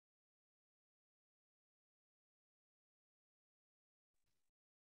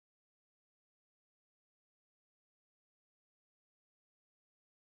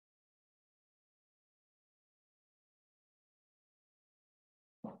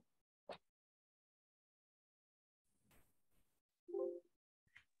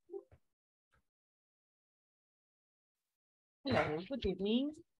Hello, good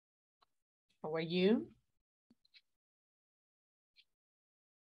evening. How are you?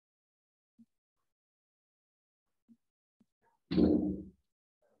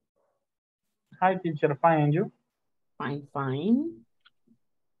 Hi, teacher. Fine, and you? Fine, fine.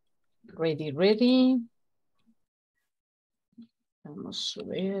 Ready, ready. Vamos a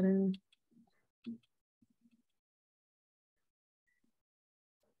ver.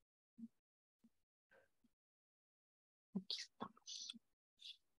 Aquí estamos.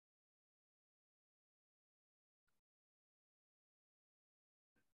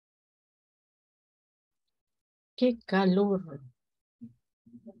 Qué calor.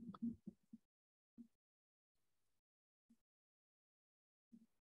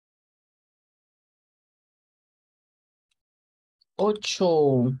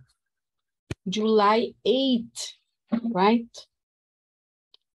 Ocho. July 8th, right?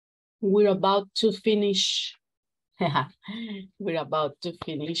 We're about to finish. We're about to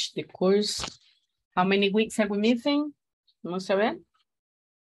finish the course. How many weeks are we missing? Vamos a ver.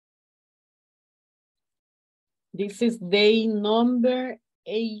 This is day number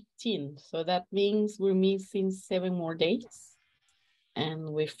 18. So that means we're missing 7 more days. And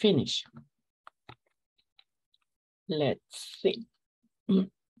we finish. Let's see.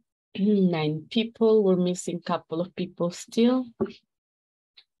 9 people. We're missing a couple of people still.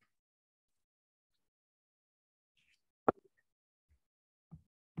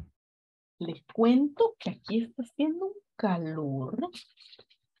 Les cuento que aquí está haciendo un calor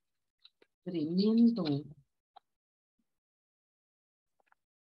tremendo.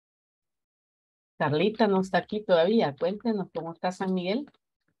 Carlita no está aquí todavía. Cuéntenos cómo está San Miguel.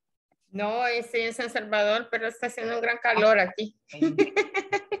 No, estoy en San Salvador, pero está haciendo un gran calor aquí.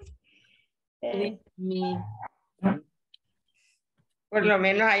 Por lo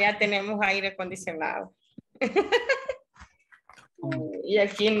menos allá tenemos aire acondicionado. Y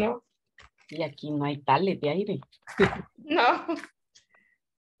aquí no. Y aquí no hay tales de aire. No.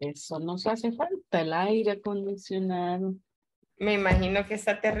 Eso nos hace falta, el aire acondicionado. Me imagino que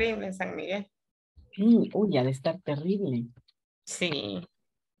está terrible en San Miguel. Uy, ha de estar terrible. Sí.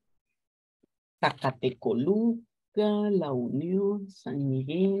 Zacatecoluca, La Unión, San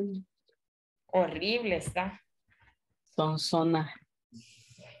Miguel. Horrible está. Son zonas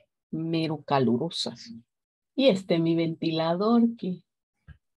mero calurosas. Y este mi ventilador que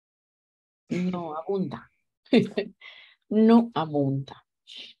no abunda. No abunda.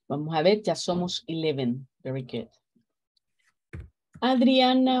 Vamos a ver, ya somos 11. Very good.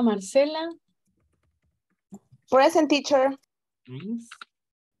 Adriana, Marcela. Present, teacher. Nice.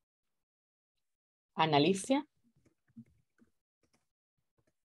 Analicia.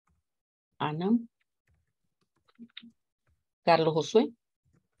 Ana. Carlos Josué.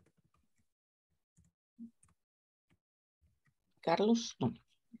 Carlos, no.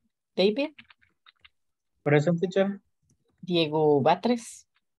 David. Present, teacher. Diego Batres.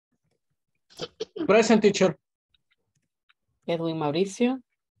 Present, teacher. Edwin Mauricio.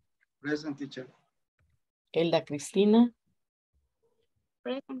 Present, teacher. Elda Cristina.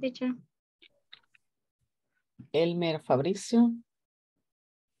 Present, teacher. Elmer Fabricio.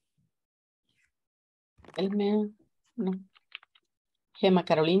 Elmer, no. Gema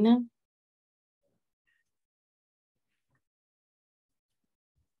Carolina.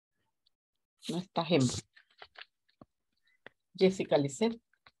 No está Gema. Jessica Lisset.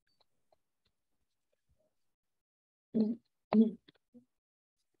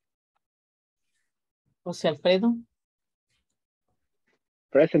 José Alfredo.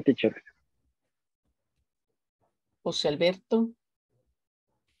 Present, teacher. José Alberto.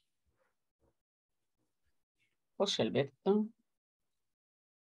 José Alberto.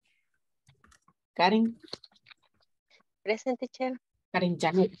 Karen. Present, teacher. Karen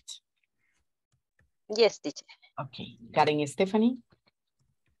Janet. Yes, teacher. Ok. Karen Stephanie.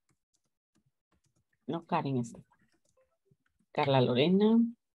 No, Karen Stephanie. Carla Lorena.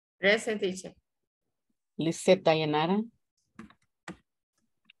 Present, teacher. Lisette Dayanara.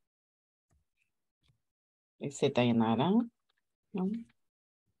 Lisette Dayanara. No.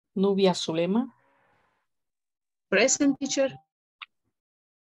 Nubia Zulema. Present, teacher.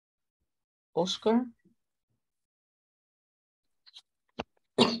 Oscar.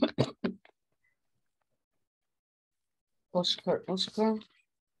 Oscar.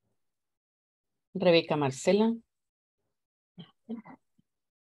 Rebeca Marcela.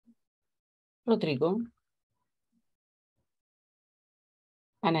 Rodrigo.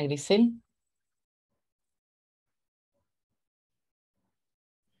 Ana Grisel.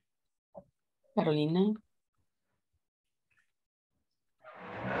 Carolina.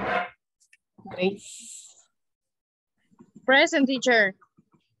 Grace. Present, teacher.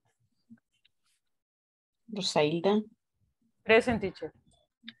 Rosailda Present, teacher.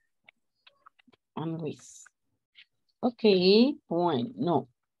 and Luis. Ok, bueno.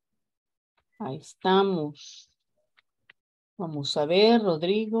 Ahí estamos. Vamos a ver,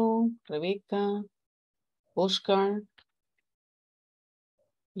 Rodrigo, Rebeca, Oscar,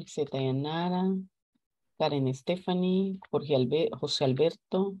 Iseta Yanara, Karen Stephanie, José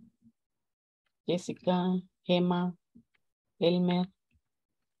Alberto, Jessica, Gemma, Elmer,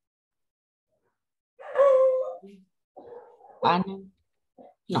 Ana.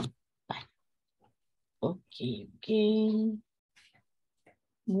 No. Ok, ok.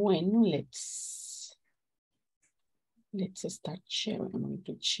 Bueno, let's start sharing. I'm going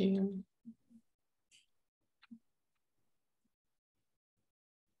to share.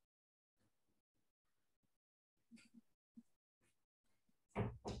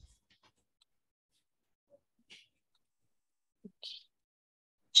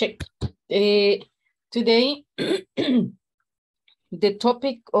 Check. Today, the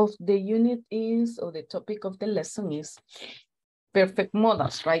topic of the unit is, or the topic of the lesson is perfect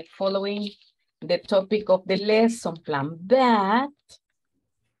modals, right? Following the topic of the lesson plan. But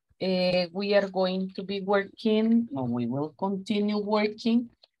we are going to be working, or we will continue working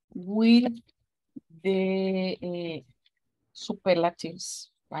with the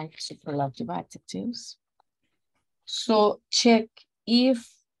superlatives, right? Superlative adjectives. So check if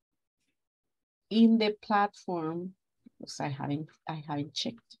in the platform, because I haven't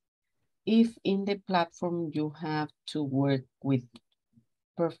checked, if in the platform you have to work with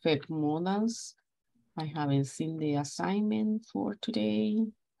perfect modals. I haven't seen the assignment for today.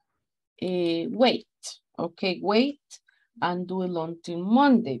 Wait, okay, wait and do it until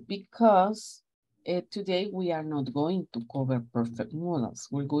Monday, because today we are not going to cover perfect modals.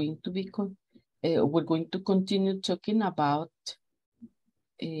 We're going to continue talking about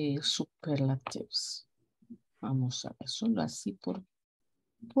superlatives. Vamos a ver, solo así por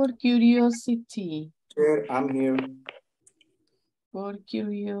curiosity. Sure, I'm here. For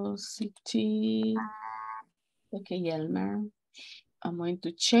curiosity. Okay, Elmer. I'm going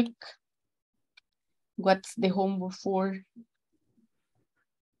to check what's the homework for.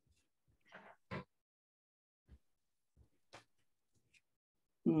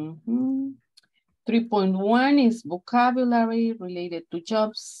 Mm-hmm. 3.1 is vocabulary related to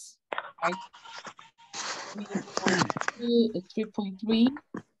jobs. Right? 3.3.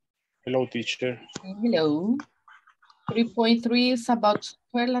 Hello, teacher. Hello. 3.3 is about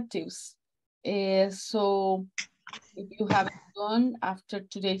superlatives. So if you haven't done after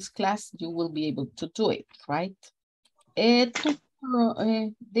today's class, you will be able to do it, right?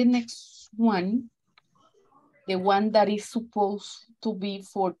 The next one, the one that is supposed to be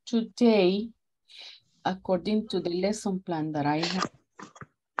for today, according to the lesson plan that I have,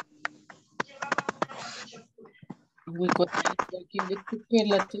 we got working with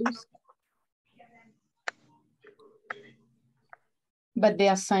superlatives. But the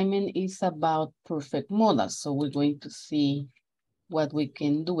assignment is about perfect modals, so we're going to see what we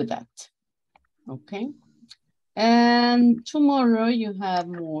can do with that. Okay. And tomorrow you have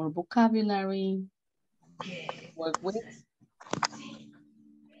more vocabulary to work with.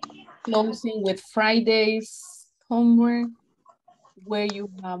 Closing with Friday's homework, where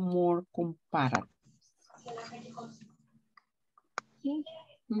you have more comparatives.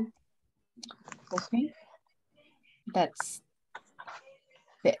 Okay, that's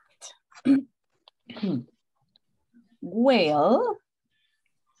it. Well.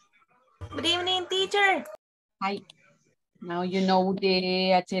 Good evening, teacher. Hi. Now you know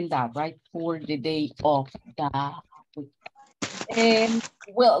the agenda, right? For the day of the week. And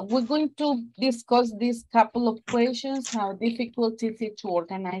well, we're going to discuss these couple of questions, how difficult is it to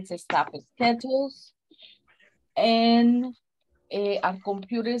organize the staff schedules, and are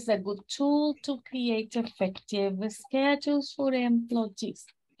computers a good tool to create effective schedules for employees?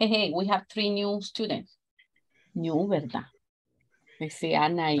 Hey, we have 3 new students. New, ¿verdad? Dice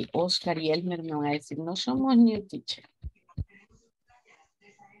Ana y Oscar y Elmer me van a decir, no somos new teacher.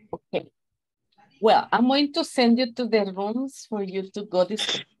 Okay. Well, I'm going to send you to the rooms for you to go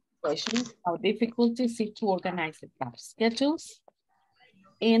this question. How difficult is it to organize the class schedules?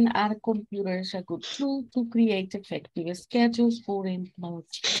 And are computers a good tool to create effective schedules for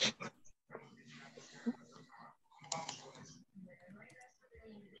employees?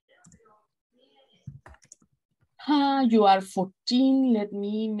 You are 14. Let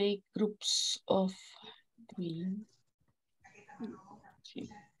me make groups of 3.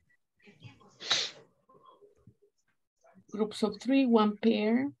 Groups of 3, 1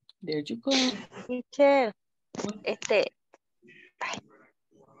 pair. There you go. Teacher,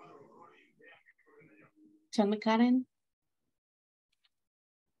 Tell me, Karen.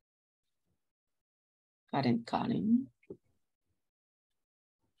 Karen.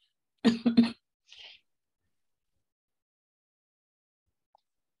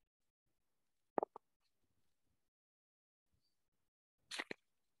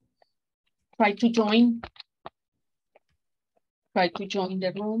 Try to join. Try to join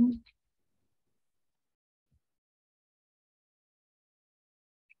the room.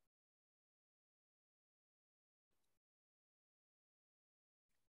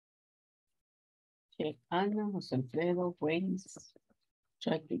 Check Ana, José Alfredo, Grace.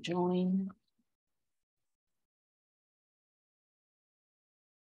 Try to join.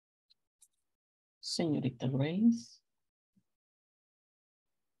 Señorita Grace.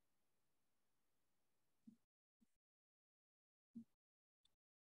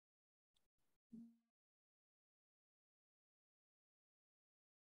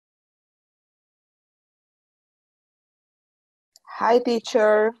 Hi,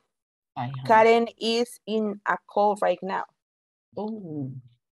 teacher. Hi, Karen is in a call right now. Oh,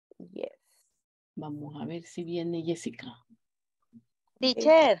 Yes. vamos a ver si viene Jessica.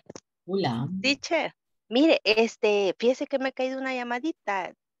 Teacher, Hola. teacher. Mire, fíjese que me ha caído una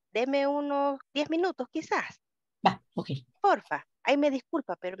llamadita. Deme unos 10 minutos quizás. Va, ok. Porfa. Ahí me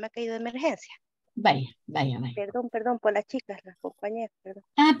disculpa, pero me ha caído de emergencia. Vaya. Perdón por las chicas, las compañeras. Perdón.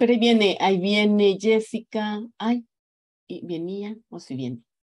 Ah, pero ahí viene Jessica. Ay, ¿y venía o si viene?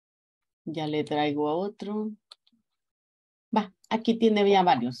 Ya le traigo a otro. Va, aquí tiene ya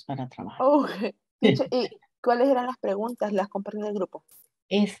varios para trabajar. Oh, teacher, ¿y cuáles eran las preguntas? Las compartí en el grupo.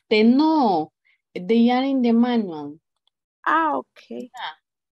 No. They are in the manual. Ah, ok.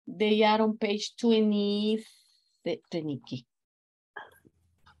 They are on page 20, 20,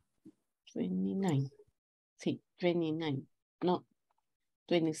 29. Sí, 29. No,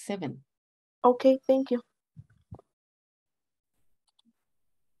 27. Ok, thank you.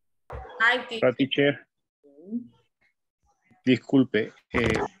 Hi, teacher. Hola, teacher. Disculpe,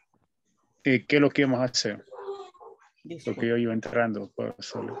 ¿qué es lo que vamos a hacer? Lo que yo iba entrando, por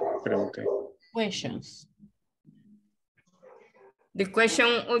eso le pregunté. Questions. The question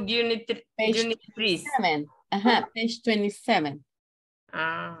of unit 3. Page 27. Ajá, page 27.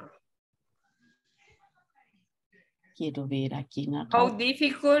 Ah. Quiero ver aquí en How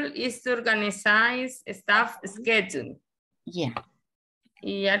difficult is to organize staff schedule? Yeah.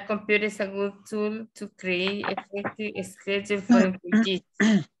 Our computer is a good tool to create effective schedule for employees.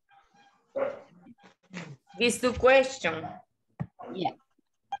 These two questions. Yeah.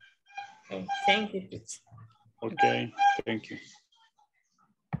 Okay, thank you, teacher. Okay, thank you.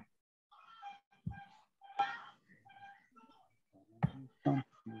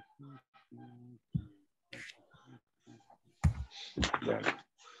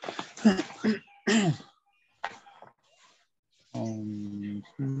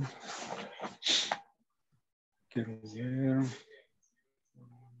 Quiero ver.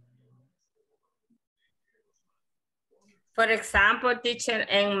 For example, teacher,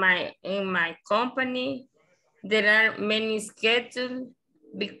 in my company, there are many schedules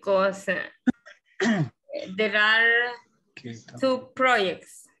because there are two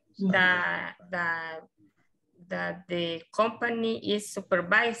projects that the company is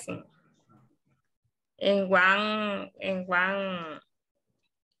supervising. And one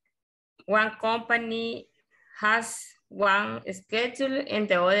company has one schedule and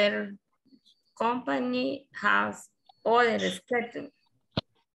the other company has other schedule.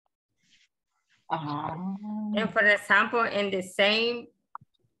 And for example, in the same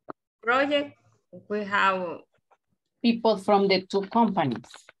project, we have people from the two companies.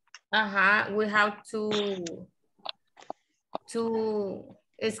 We have to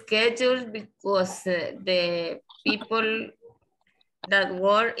schedule because the people that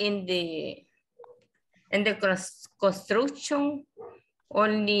work in the construction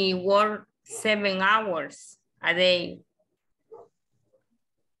only work 7 hours a day.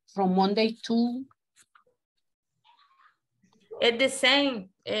 From Monday to? It's the same.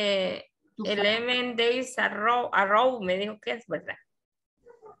 11 days a row, me dijo que es, ¿verdad?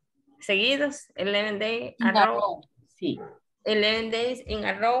 Seguidos, 11 days a row. Sí. 11 days in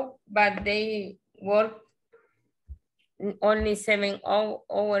a row, but they work only 7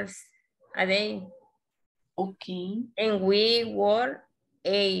 hours a day. Okay. And we work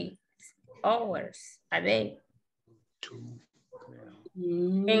 8 hours a day.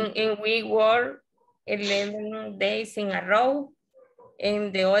 And we work 11 days in a row.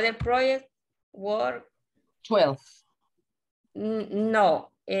 And the other project work 12. No,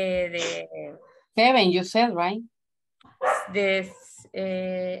 7, you said, right?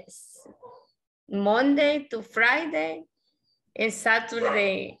 Monday to Friday, and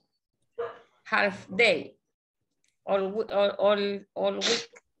Saturday half day, all week.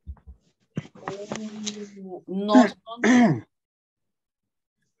 No Sunday.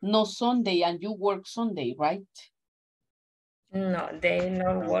 No Sunday, and you work Sunday, right? No, they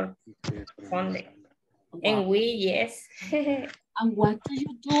not work Sunday. Wow. And we, yes. And what do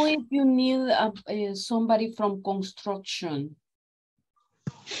you do if you need somebody from construction?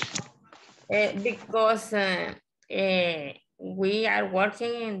 Because we are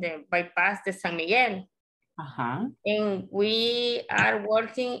working in the bypass de San Miguel. And we are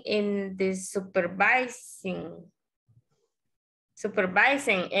working in the supervising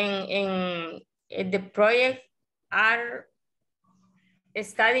and the project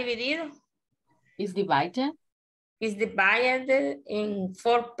está dividido. Is divided? Is divided in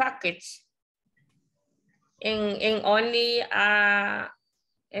 4 packages. And only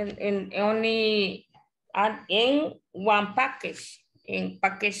in one package, in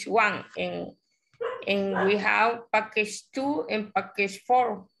package 1, and we have package 2 and package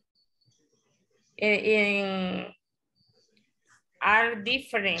 4. In are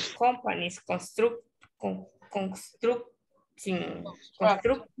different companies constructing, construyendo.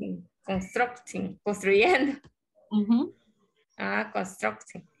 Constructing.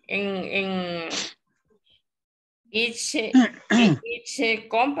 In each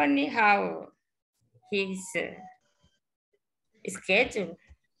company have his schedule.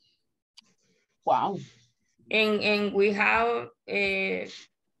 Wow. And we have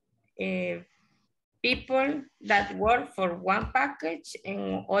people that work for one package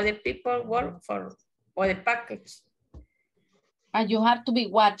and other people work for other package. And you have to be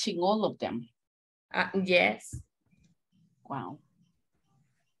watching all of them. Yes. Wow.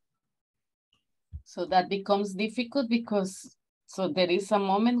 So that becomes difficult because so there is a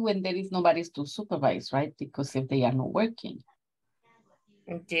moment when there is nobody to supervise, right? Because if they are not working.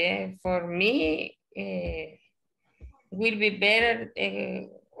 Yeah, for me, will be better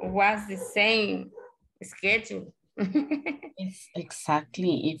was the same schedule. Yes,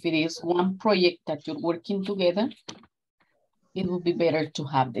 exactly. If it is one project that you're working together, it would be better to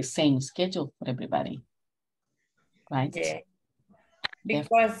have the same schedule for everybody, right? Yeah.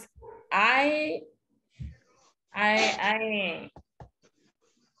 Because I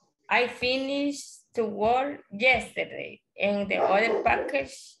finished to work yesterday and the other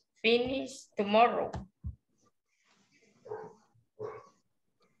package finished tomorrow.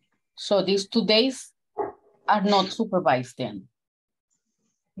 So these 2 days are not supervised then?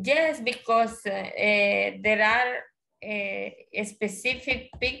 Yes, because there are specific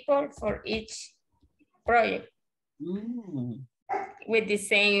people for each project with the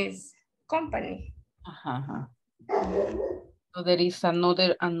same company. So there is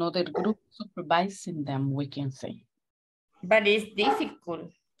another group supervising them, we can say. But it's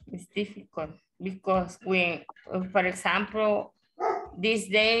difficult. It's difficult because when, for example, this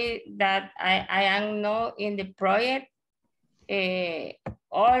day that I am not in the project,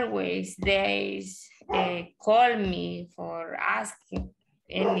 always they call me for asking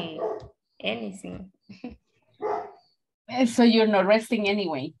anything. So you're not resting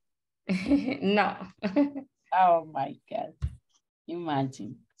anyway? No. Oh my God,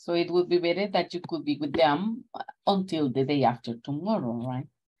 imagine. So it would be better that you could be with them until the day after tomorrow, right?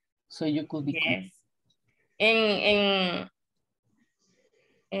 So you could be. Yes.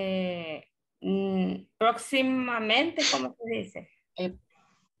 Próximamente, ¿cómo se dice?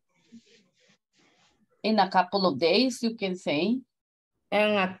 In a couple of days, you can say.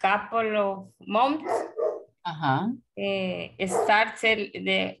 In a couple of months. Starts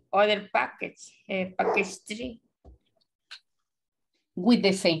the other package, package 3. With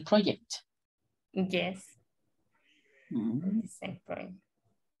the same project? Yes. The same project.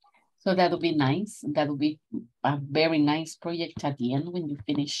 So that would be nice. That would be a very nice project at the end when you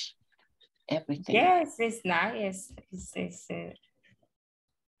finish everything. Yes, it's nice. It's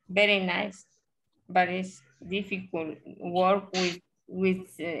very nice, but it's difficult work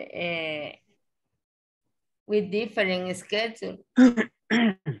with different schedules.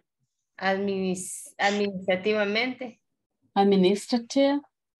 Administrativamente. Administrative?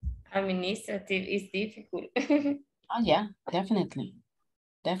 Administrative is difficult. Oh yeah, definitely.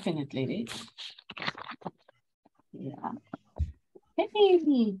 Definitely it is. Yeah.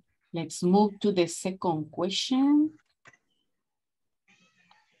 Hey, let's move to the second question.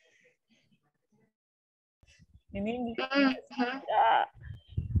 In English.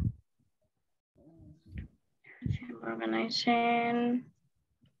 Organization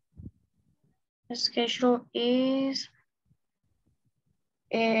schedule is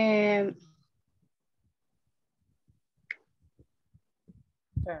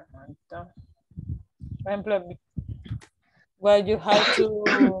Por ejemplo, why you have to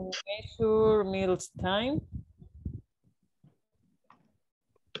measure meals time?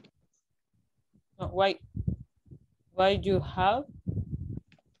 No, why you have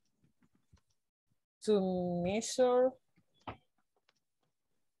to measure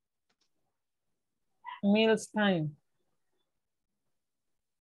meals time?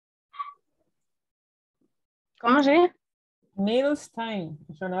 ¿Cómo se dice? Meals time,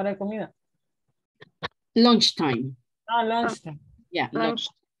 es una hora de comida. Lunchtime. Ah, lunchtime. Yeah, lunch.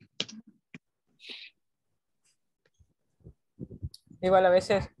 Igual a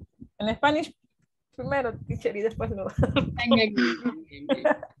veces en Spanish primero teacher y después lo.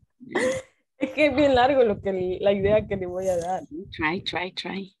 Es que es bien largo lo que la idea que le voy a dar.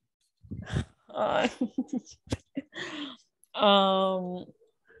 Try. Ay.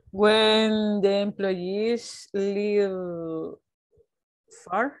 When the employees live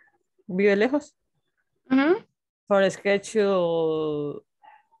far, vive lejos, for a schedule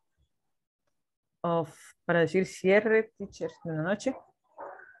of, para decir cierre, teachers, de la noche.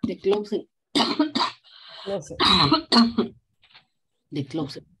 The closing. Close. The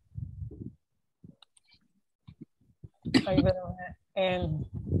closing. Ahí vemos en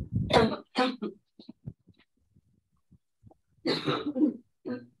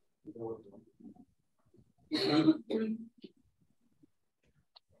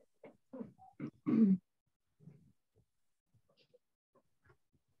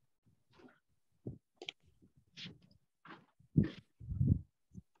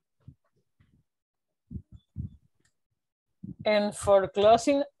and for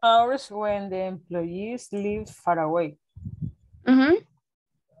closing hours when the employees live far away.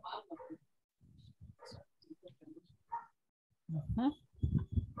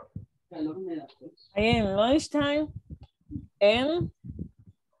 Ahí en lunchtime and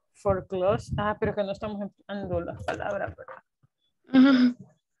for close. Ah, pero que no estamos empleando las palabras, ¿verdad?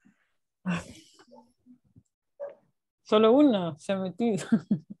 Solo una se ha metido.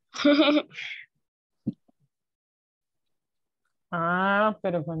 Ah,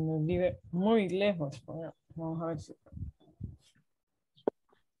 pero cuando vive muy lejos. Bueno, vamos a ver si.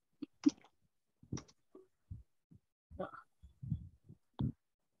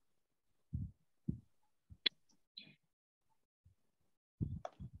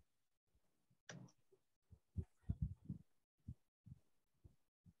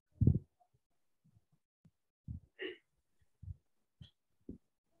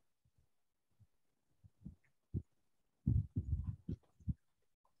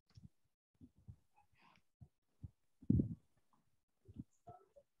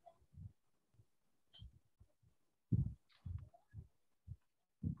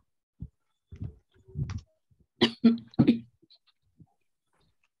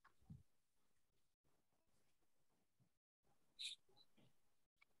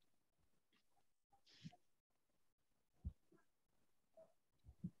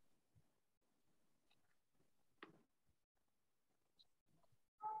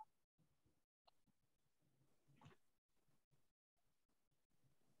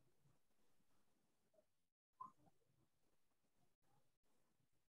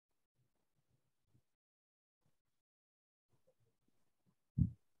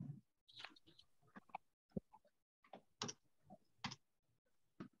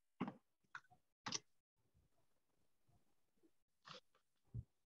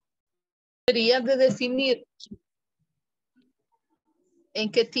 Deberían de definir en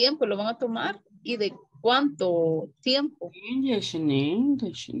qué tiempo lo van a tomar y de cuánto tiempo. English.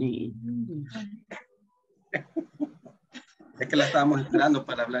 Es que la estábamos esperando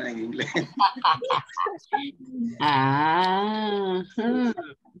para hablar en inglés.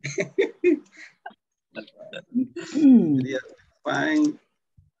 Sería fine.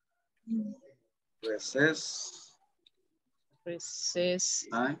 Recess.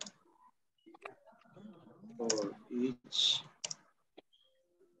 Time for each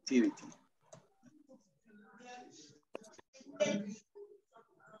activity.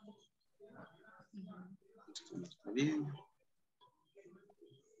 Está bien.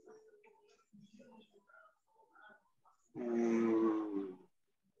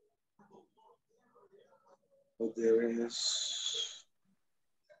 But there is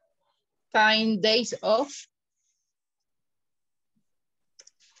 10 days off.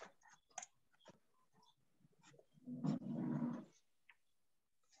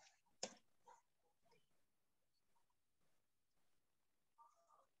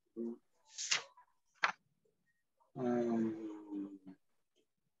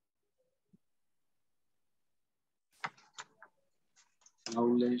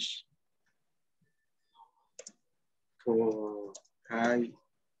 knowledge for high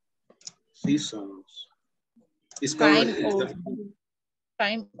seasons. It's correct.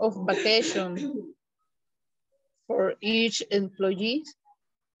 Time of vacation for each employee.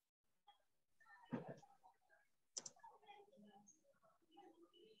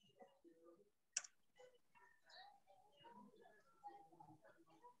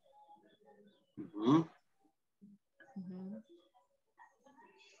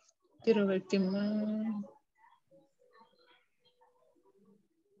 Quiero ver qué más.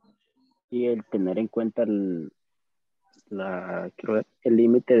 Y el tener en cuenta el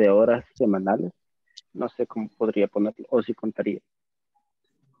límite de horas semanales. No sé cómo podría ponerlo, o si contaría.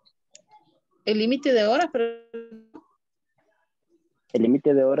 El límite de horas, pero... El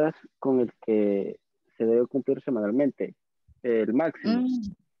límite de horas con el que se debe cumplir semanalmente. El máximo.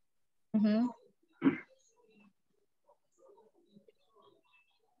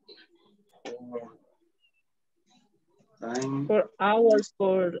 Time. For hours,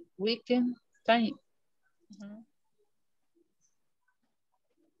 for weekend time.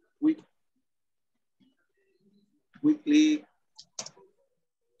 Weekly.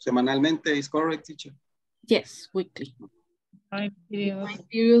 Semanalmente is correct, teacher? Yes, weekly.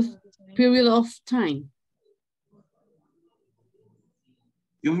 Period of time.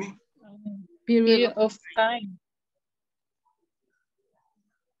 You mean? Period of time.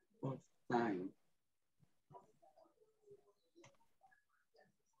 Of time.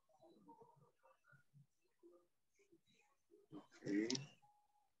 Okay.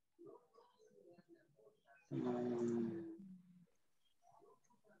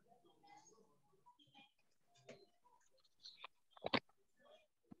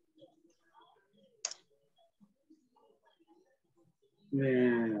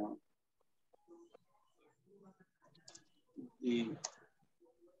 Yeah.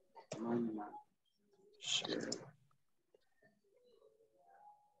 Share.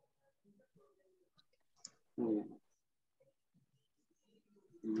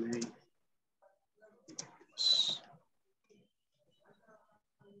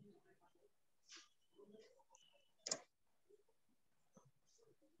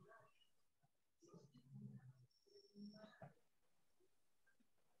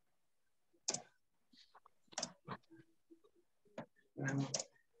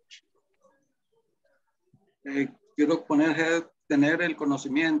 Quiero tener el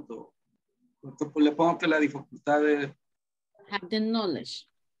conocimiento. Pues le pongo que la dificultad es... Have the knowledge.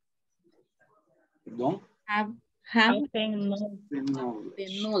 ¿Perdón? Have the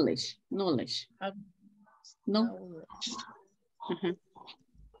knowledge. Knowledge. No.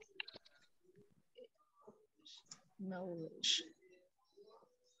 Knowledge.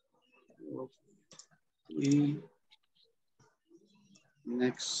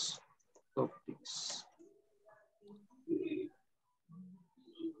 Next topics.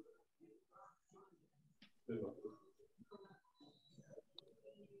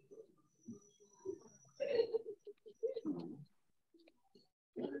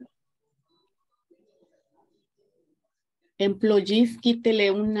 Employees,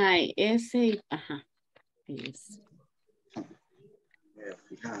 quítele una S y ajá.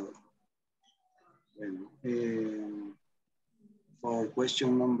 Fijado. Bueno, for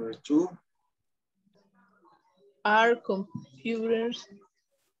question number 2. Are computers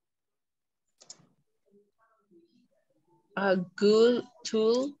a good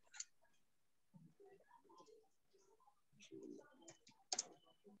tool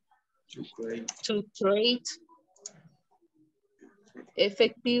to create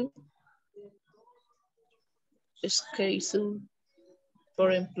effective schedule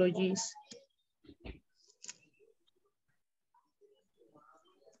for employees?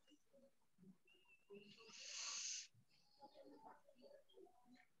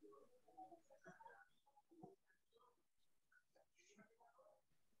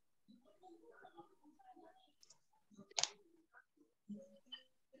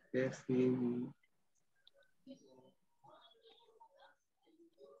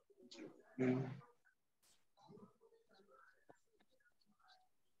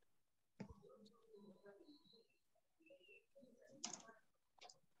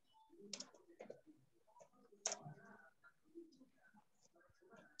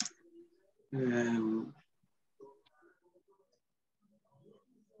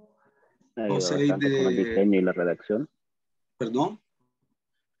 Ayuda bastante con el diseño y la redacción. ¿Perdón?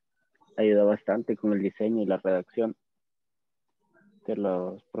 Ayuda bastante con el diseño y la redacción de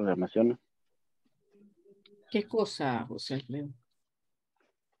las programaciones. ¿Qué cosa, José Alfredo?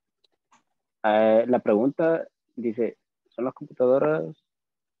 La pregunta dice, ¿son las computadoras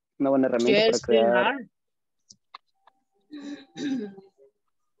Una buena herramienta para Yes, crear.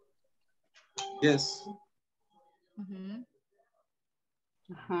 Yes. Ujú.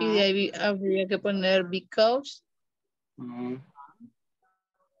 Ajá. Y de ahí habría que poner because. Mm.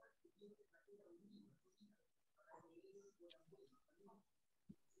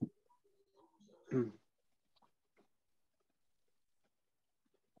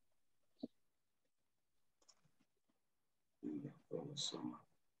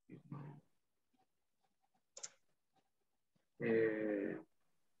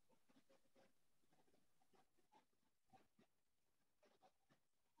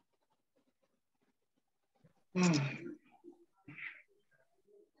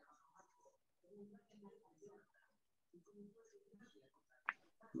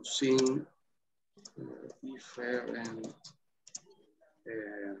 Using different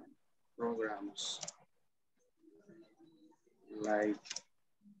programs like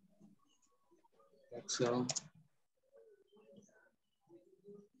Excel.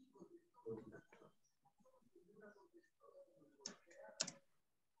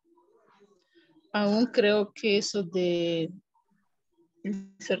 Aún creo que eso de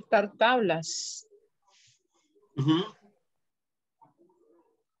insertar tablas. Uh-huh.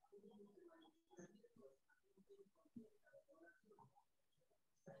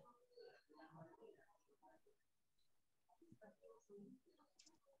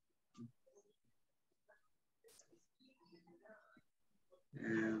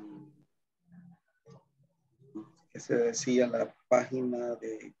 ¿Qué se decía? La página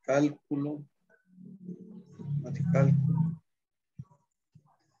de cálculo. De cálculo.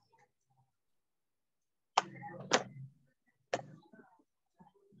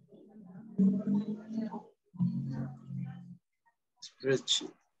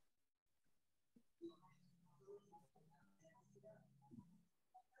 Spreadsheet.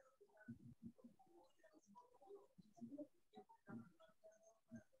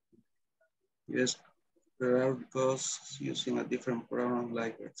 Yes, there are because using a different program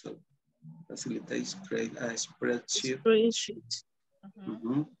like Excel facilitates create a spreadsheet. Spreadsheet.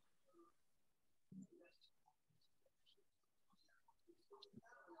 Mm-hmm.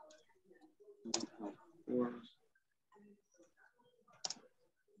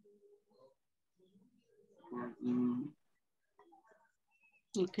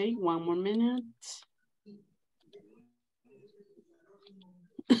 Okay, one more minute.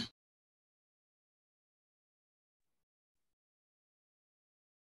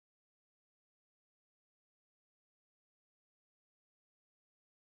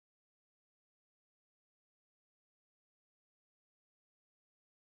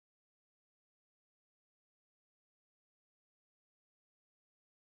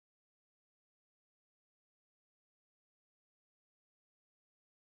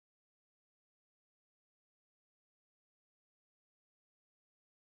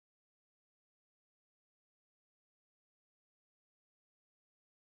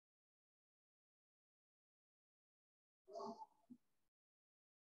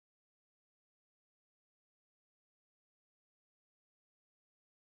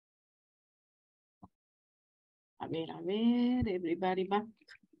 A ver, everybody back.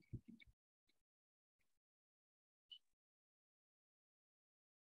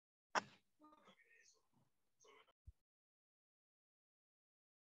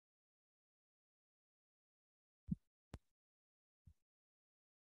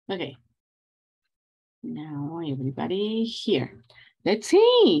 Okay. Now everybody here. Let's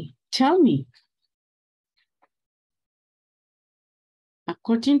see. Tell me.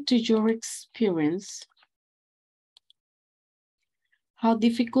 According to your experience, how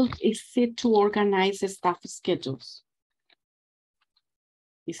difficult is it to organize the staff schedules?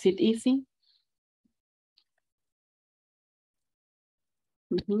 Is it easy?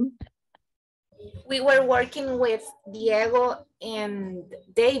 Mm-hmm. We were working with Diego and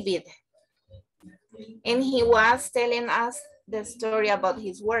David, and he was telling us the story about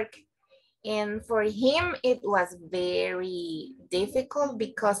his work. And for him, it was very difficult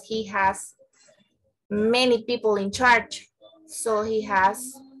because he has many people in charge. So he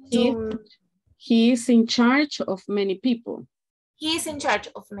has to... He is in charge of many people. He is in charge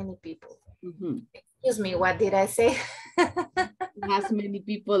of many people. Mm-hmm. Excuse me, what did I say? He has many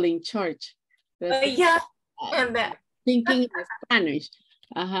people in charge. Yeah. And thinking in Spanish.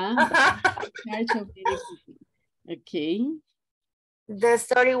 Uh-huh. In charge of many people. Okay. The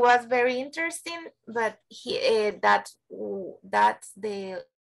story was very interesting, but that's the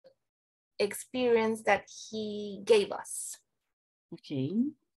experience that he gave us. Okay,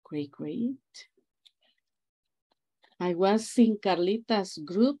 great. I was in Carlita's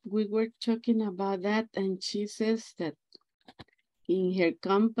group. We were talking about that, and she says that in her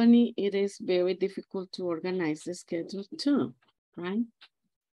company, it is very difficult to organize the schedule too, right?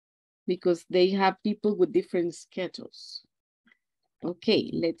 Because they have people with different schedules.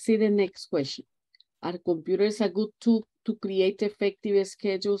 Okay, let's see the next question. Are computers a good tool to create effective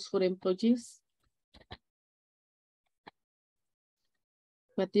schedules for employees?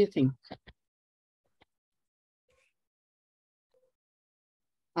 What do you think?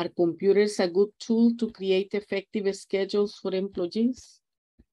 Are computers a good tool to create effective schedules for employees?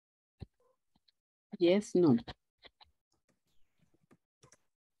 Yes, no.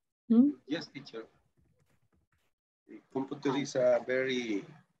 Yes, teacher. The computer is a very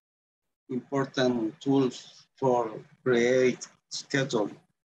important tool for create schedule.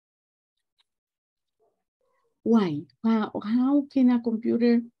 Why? How can a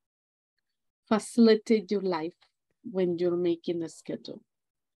computer facilitate your life when you're making a schedule?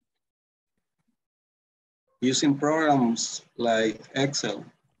 Using programs like Excel.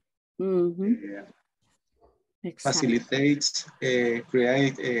 Exactly. Facilitates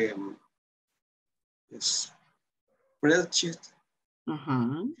create a spreadsheet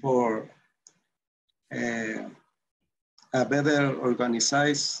for a better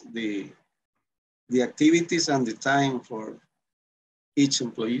organize the activities and the time for each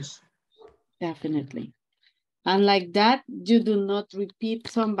employee. Definitely. And like that, you do not repeat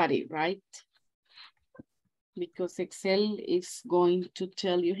somebody, right? Because Excel is going to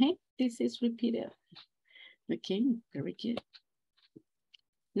tell you, hey, this is repeated. Okay, very good.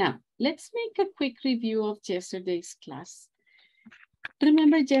 Now, let's make a quick review of yesterday's class.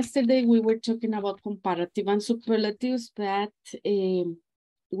 Remember yesterday we were talking about comparative and superlatives, but we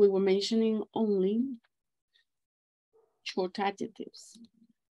were mentioning only short adjectives.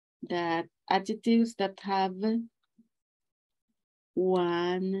 That adjectives that have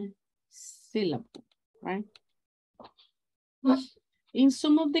one syllable, right? In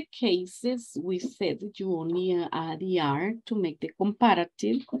some of the cases, we said that you only add ER to make the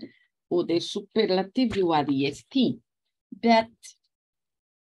comparative, or the superlative, you add EST. But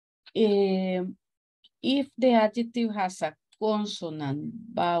if the adjective has a consonant,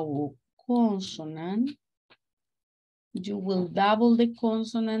 vowel, consonant, you will double the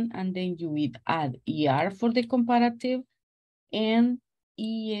consonant and then you will add ER for the comparative and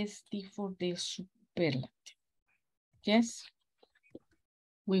EST for the superlative. Yes?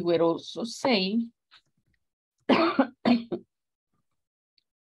 We were also saying that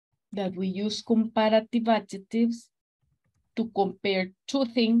we use comparative adjectives to compare two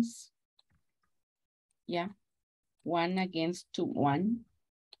things. Yeah, one against one.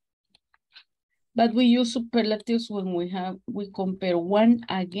 But we use superlatives when we compare one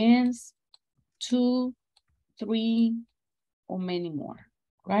against two, three, or many more,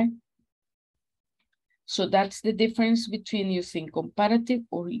 right? So that's the difference between using comparative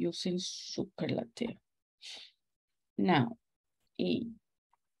or using superlative. Now, the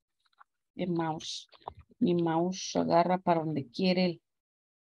mouse. Mi mouse agarra para donde quiere.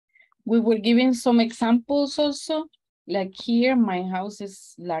 We were giving some examples also. Like here, my house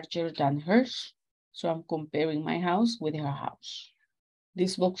is larger than hers. So I'm comparing my house with her house.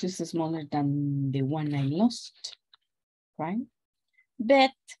 This box is smaller than the one I lost, right?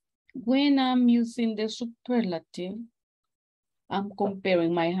 But when I'm using the superlative, I'm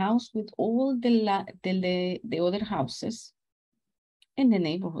comparing my house with all the other houses in the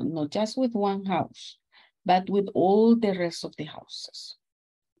neighborhood, not just with one house, but with all the rest of the houses.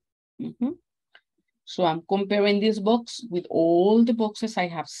 So I'm comparing this box with all the boxes I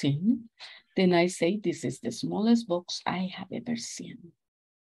have seen. Then I say, this is the smallest box I have ever seen.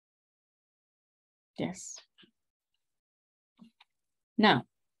 Yes. Now,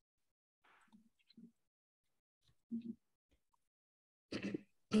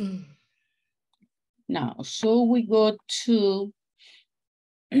 so we go to,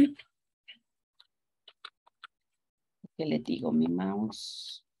 ¿qué le digo? Mi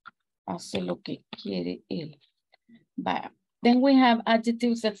mouse hace lo que quiere él. Vaya. Then we have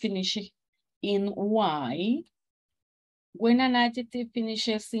adjectives that finish in Y. When an adjective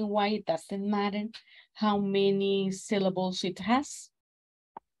finishes in Y, it doesn't matter how many syllables it has.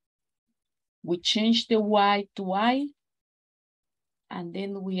 We change the Y to I, and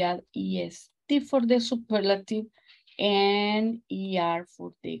then we add EST for the superlative and ER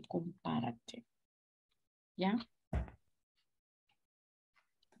for the comparative. Yeah.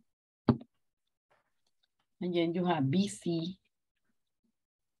 And then you have busy,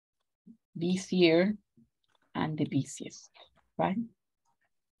 busier, and the busiest, right?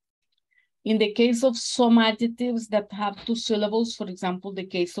 In the case of some adjectives that have 2 syllables, for example, the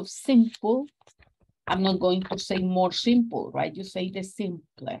case of simple, I'm not going to say more simple, right? You say the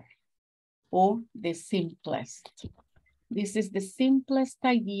simpler or the simplest. This is the simplest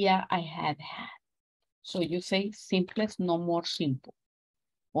idea I had had. So you say simplest, no more simple,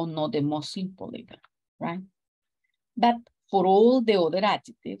 or not the most simple either, right? But for all the other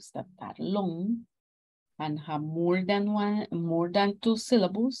adjectives that are long and have more than 2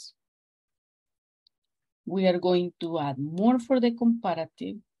 syllables, we are going to add more for the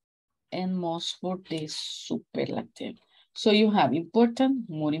comparative and most for the superlative. So you have important,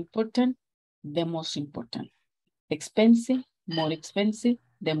 more important, the most important. Expensive, more expensive,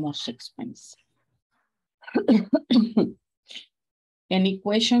 the most expensive. Any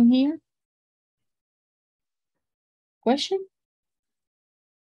question here? Question?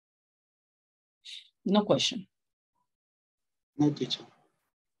 No question. No, teacher.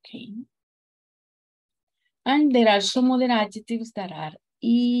 Okay. And there are some other adjectives that are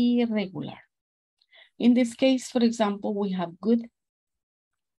irregular. In this case, for example, we have good.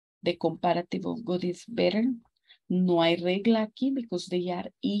 The comparative of good is better. No hay regla aquí because they are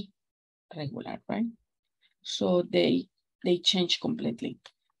irregular, right? So they change completely.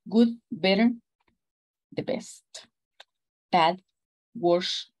 Good, better, the best. Bad,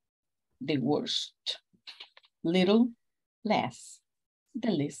 worse, the worst. Little, less,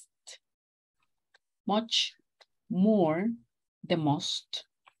 the least. Much, more, the most.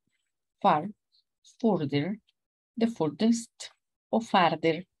 Far, further, the furthest, or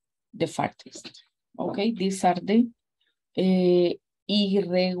farther, the farthest. Okay, these are the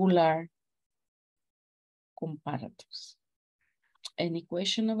irregular comparatives. Any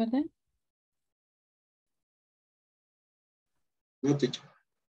question over there? No, teacher.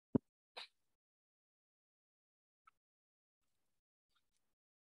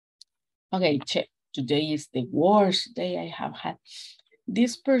 Okay, check. Today is the worst day I have had.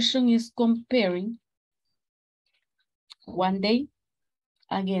 This person is comparing one day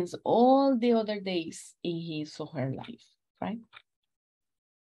against all the other days in his or her life, right?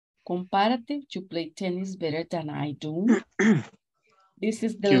 Comparative, you play tennis better than I do. This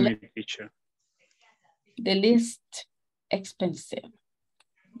is the least expensive.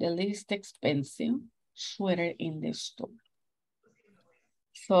 The least expensive sweater in the store.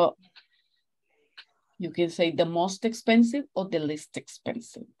 So you can say the most expensive or the least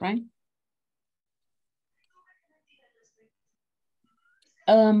expensive, right?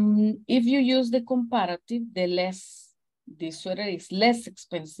 If you use the comparative, the sweater is less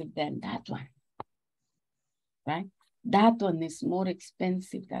expensive than that one, right? That one is more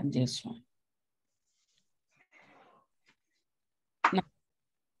expensive than this one. Now,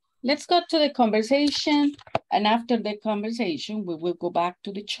 let's go to the conversation, and after the conversation, we will go back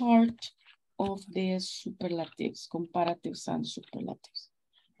to the chart of the superlatives, comparatives and superlatives.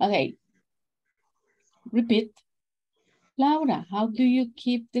 Okay, repeat. Laura, how do you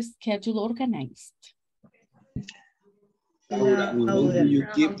keep the schedule organized? Laura, how do you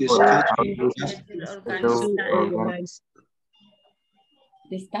keep the schedule organized?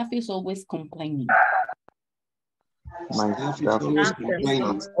 The staff is always complaining. My staff is always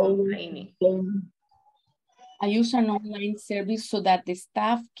complaining. I use an online service so that the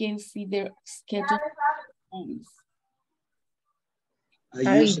staff can see their schedule.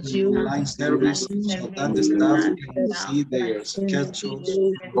 I use an online service so that the staff can see their schedules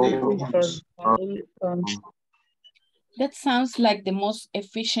on their phones. That sounds like the most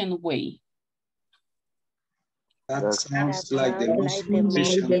efficient way. That sounds like the most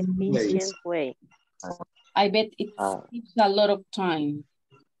efficient way. I bet it saves a lot of time.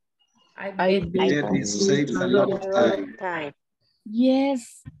 I bet it saves a lot of time.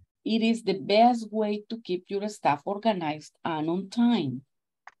 Yes, it is the best way to keep your staff organized and on time.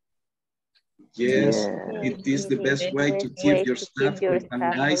 Yes, it is the best way to keep your staff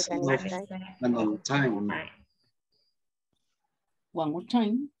organized and on time. One more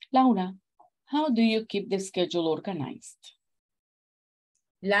time, Laura, how do you keep the schedule organized?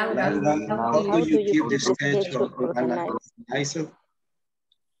 Laura, how do you keep the schedule organized?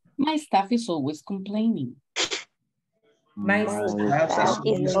 My staff is always complaining. My staff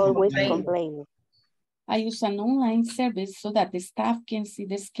is always complaining. I use an online service so that the staff can see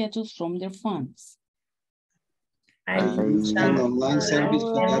the schedules from their phones. I use an online service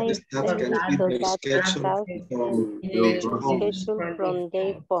so that the staff can see their schedule from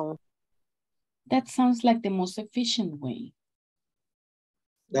their phone. That sounds like the most efficient way.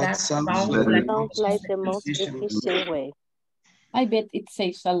 That sounds like the most efficient way. I bet it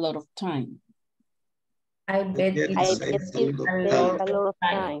saves a lot of time. I bet it saves a lot of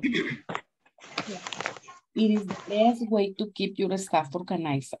time. It is the best way to keep your staff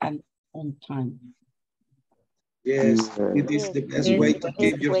organized and on time. Yes, it is the best way to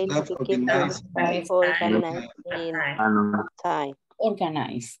keep your staff organized. Organized in time.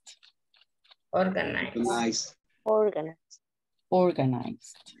 Organized. Organized. Organized.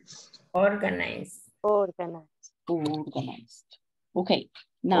 Organized. Organized. Organized. Organized. Okay,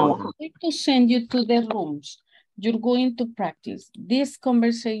 now I'm going to send you to the rooms. You're going to practice this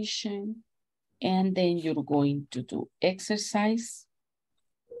conversation and then you're going to do exercise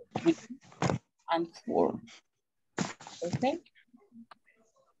 3 and 4. Okay?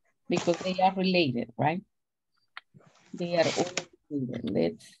 Because they are related, right? They are all related.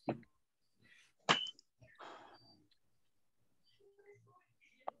 Let's see.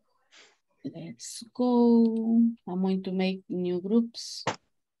 Let's go. I'm going to make new groups.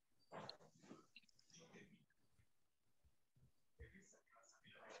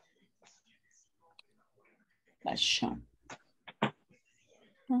 Passion.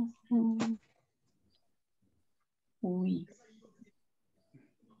 Uy.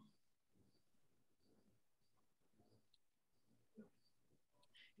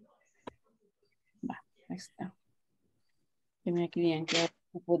 Va, ahí está. Que me querían que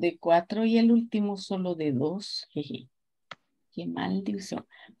ocupo de 4 y el último solo de 2. Jeje. Qué maldición.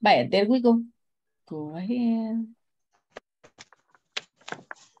 Vaya, there we go. Go ahead.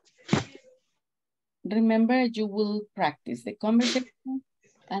 Remember, you will practice the conversation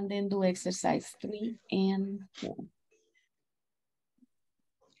and then do exercise 3 and 4.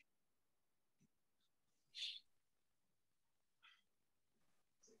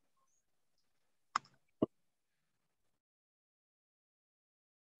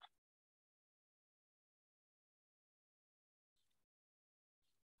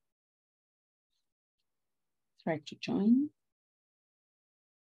 Try to join.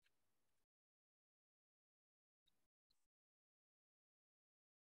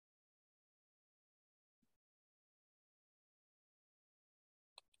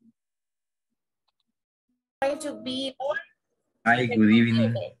 Going to be Hi, good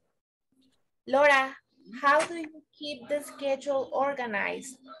evening. Laura, how do you keep the schedule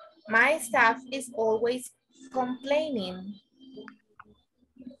organized? My staff is always complaining.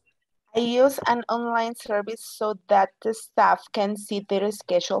 I use an online service so that the staff can see their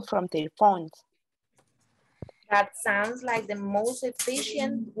schedule from their phones. That sounds like the most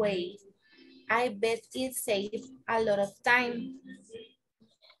efficient way. I bet it saves a lot of time.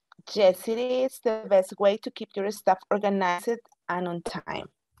 Yes, it is the best way to keep your staff organized and on time.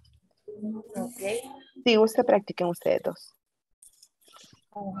 Okay. Si gusta, practiquen ustedes dos.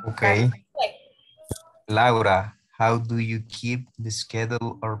 Okay. Laura, how do you keep the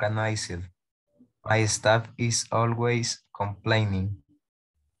schedule organized? My staff is always complaining.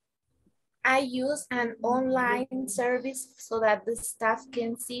 I use an online service so that the staff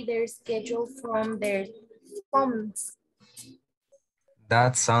can see their schedule from their phones.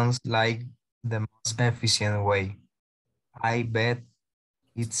 That sounds like the most efficient way. I bet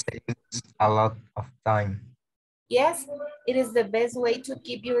it saves a lot of time. Yes, it is the best way to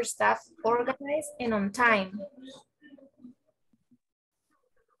keep your staff organized and on time.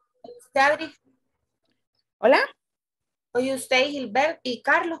 Adri. Hola. Oye usted, Gilbert y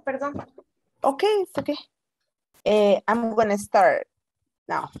Carlos, perdón. Okay, it's okay. I'm gonna start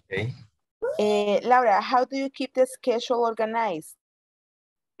now. Okay. Laura, how do you keep the schedule organized?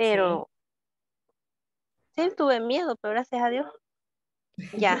 Pero sí tuve miedo, pero gracias a Dios.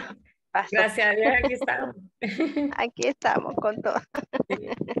 Ya, pasó. Gracias a Dios, aquí estamos. Aquí estamos con todo.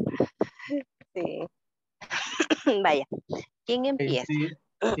 Sí. Vaya, ¿quién empieza?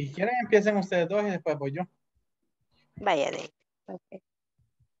 Si quieren, empiecen ustedes dos y después voy yo. Vaya, de. Okay.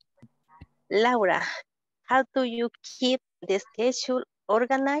 Laura, how do you keep the schedule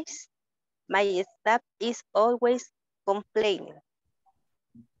organized? My staff is always complaining.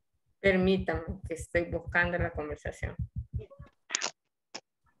 Permítame que estoy buscando la conversación.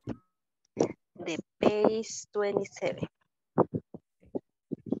 The page 27.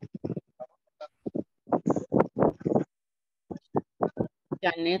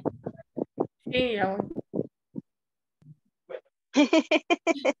 Janet. Sí, ya voy.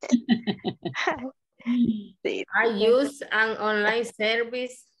 I use an online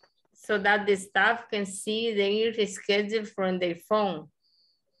service so that the staff can see their schedule from their phone.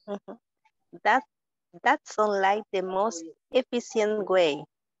 That's unlike the most efficient way.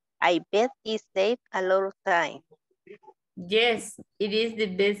 I bet it saves a lot of time. Yes, it is the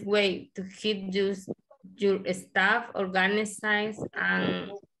best way to keep your staff organized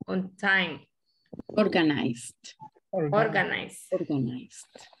and on time. Organized. Organized. Organized.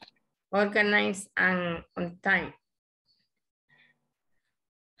 organized and on time.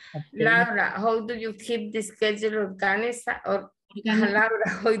 Okay. Laura, how do you keep the schedule organized? Or Laura,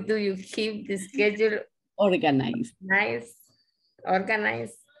 how do you keep the schedule Organized.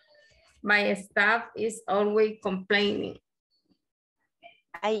 Organized. My staff is always complaining.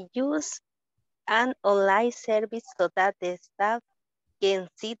 I use an online service so that the staff can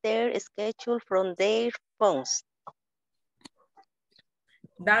see their schedule from their phones.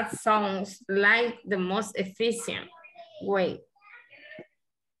 That sounds like the most efficient way.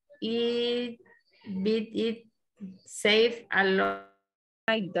 It save a lot.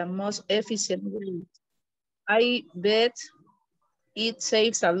 Like the most efficient way. I bet it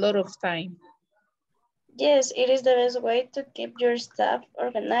saves a lot of time. Yes, it is the best way to keep your staff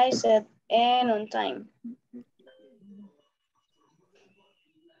organized and on time.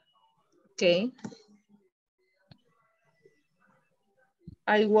 Okay.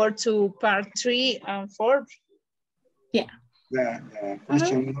 I work to part 3 and 4. Yeah.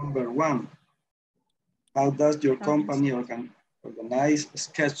 Question number 1. How does your company organize a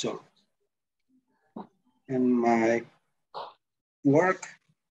schedule? In my work,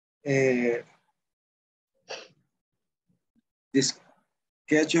 this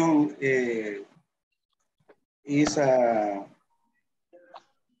schedule is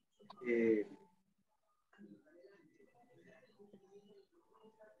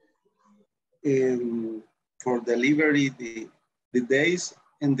for delivery the days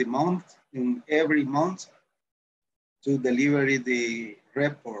in the month, in every month, to deliver the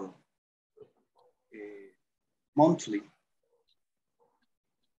report monthly.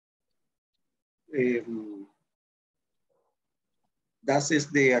 That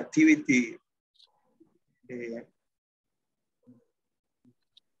is the activity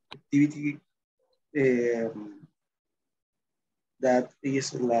that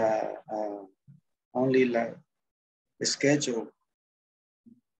is only la schedule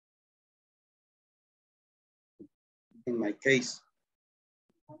in my case.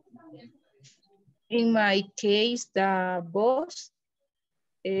 In my case, the boss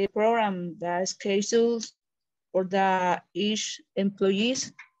program the schedules for the each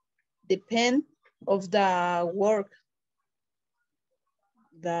employees depend of the work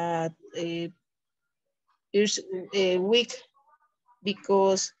that each week,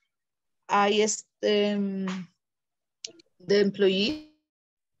 because the employee.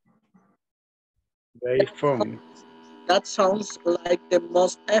 By phone. That sounds like the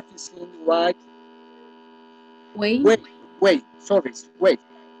most efficient way. Wait. Wait.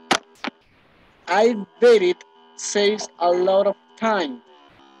 I bet it saves a lot of time.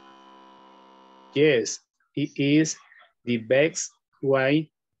 Yes, it is the best way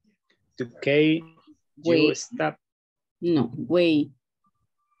to keep your staff. No, way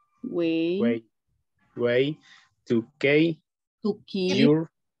to keep your.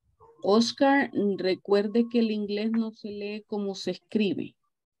 Oscar, recuerde que el inglés no se lee como se escribe.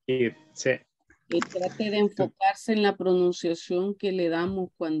 Sí. Y trate de enfocarse en la pronunciación que le damos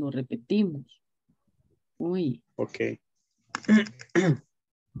cuando repetimos. Oye. Okay.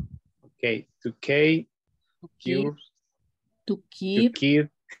 Okay. To keep your. To keep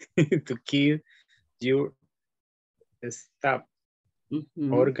your staff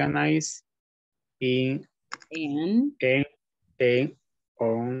organized in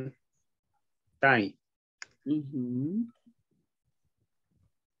on time.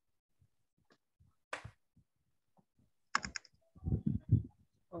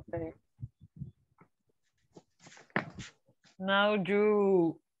 Okay. Now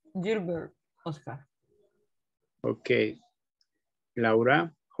you, Gilbert, Oscar. Okay.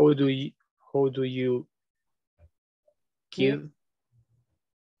 Laura, how do you keep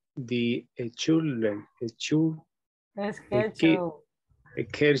the schedule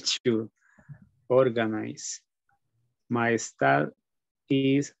organized? My staff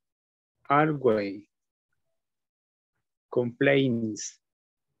is always complains.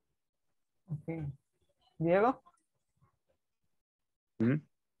 Okay. Diego?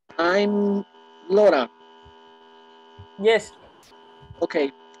 I'm Laura. Yes.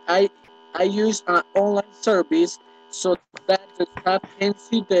 Okay. I use an online service so that the staff can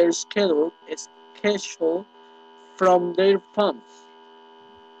see their schedule from their phones.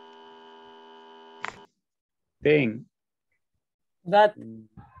 Then that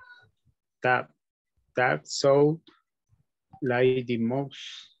so like the most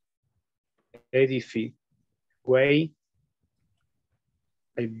efficient way.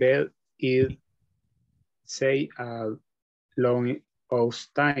 I bet it say a long of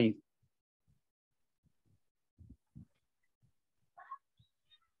time.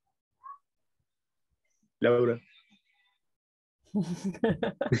 Laura.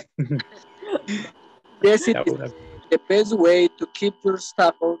 Yes, it is Laura. the best way to keep your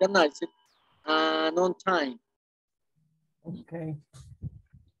stuff organized and on time. Ok.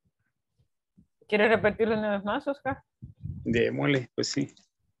 ¿Quieres repetirlo una vez más, Oscar? Démosle, pues sí.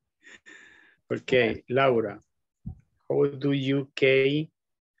 Ok, Laura. How do you key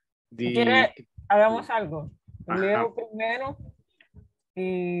Si quiere, the... hagamos algo. Ajá. Leo primero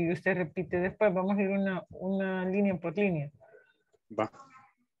y usted repite después. Vamos a ir una línea por línea. Va.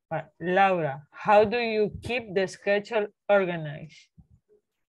 Laura, how do you keep the schedule organized?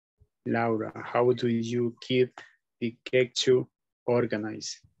 Laura, how do you keep the schedule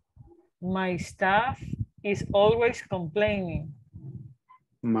organized? My staff is always complaining.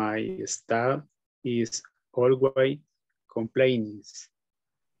 My staff is always complaining.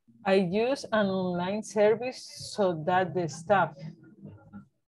 I use an online service so that the staff.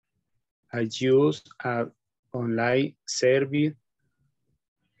 I use an online service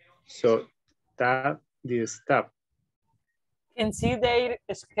so that the staff Can see their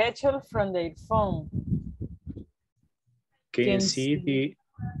schedule from their phone. can see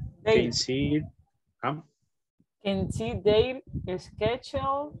their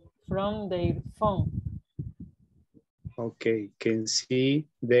schedule from their phone. Okay, can see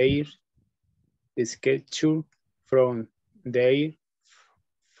their schedule from their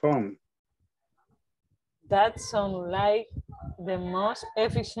phone. That sounds like the most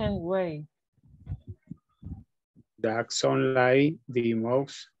efficient way. That sounds like the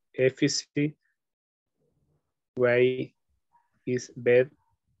most efficient way is bet.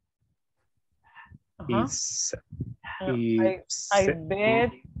 I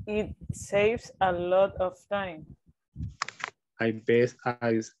bet it saves a lot of time. I bet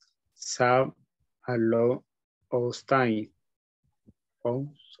I save a lot of time. Of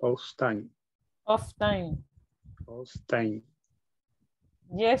time.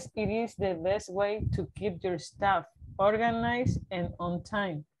 Yes, it is the best way to keep your stuff organized and on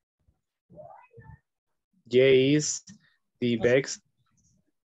time. Yes, the best.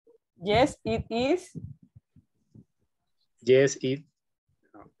 Yes, it is. Yes, it.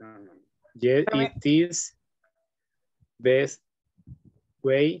 No. Yes, it is best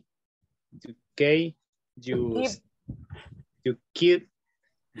way to keep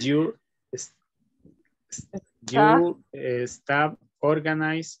your staff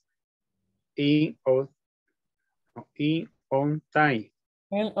organized in on time.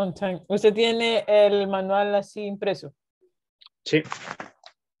 On time. ¿Usted tiene el manual así impreso? Sí.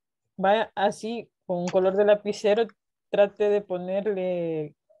 Vaya así, con un color de lapicero, trate de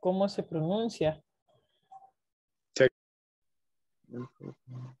ponerle cómo se pronuncia. Sí.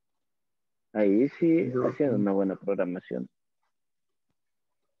 Ahí sí haciendo una buena programación.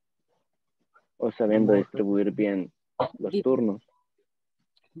 O sabiendo distribuir bien los turnos.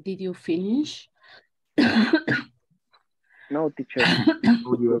 Did you finish? No, teacher.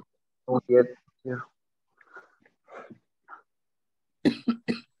 Not yet. Yeah.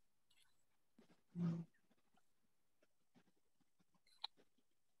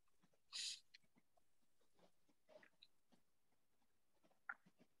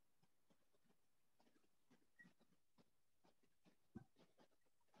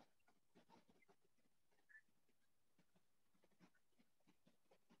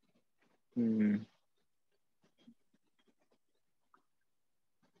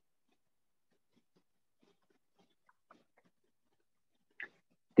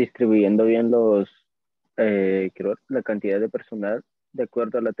 Distribuyendo bien los, creo, la cantidad de personal de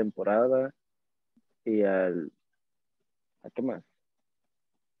acuerdo a la temporada y ¿a qué más?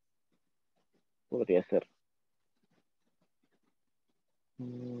 Podría ser.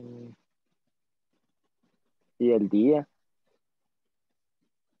 Y el día,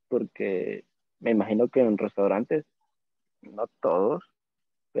 porque me imagino que en restaurantes, no todos,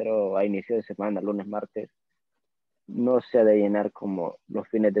 pero a inicio de semana, lunes, martes, no se ha de llenar como los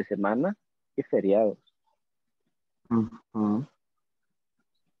fines de semana y feriados.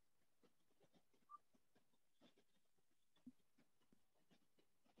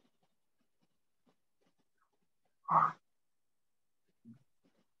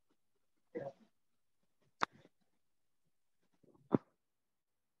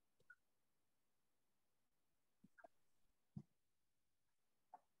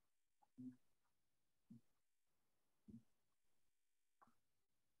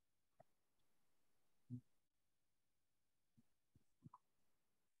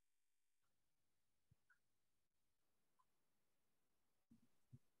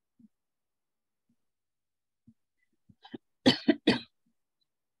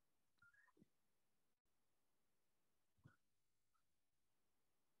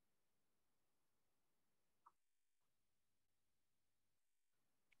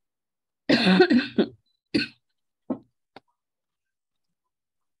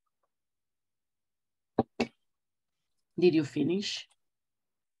 Did you finish?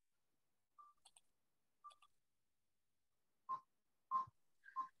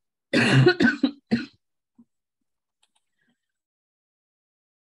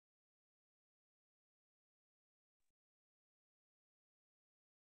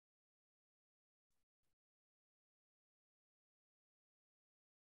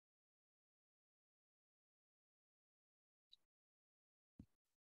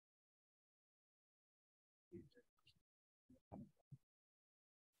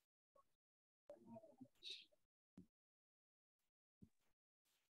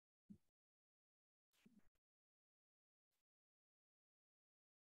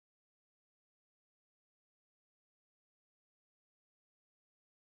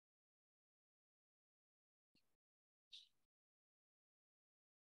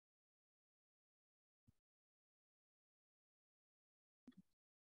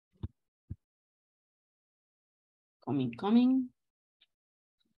 Coming.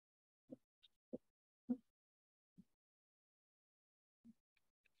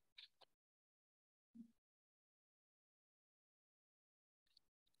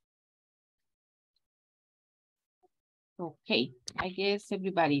 Okay, I guess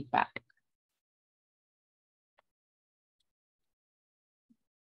everybody back.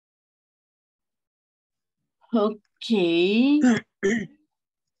 Okay.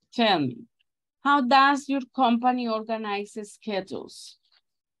 Tell me, how does your company organize schedules?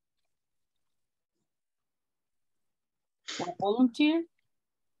 For volunteer?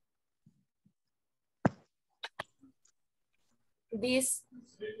 This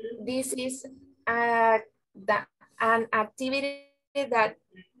is an activity that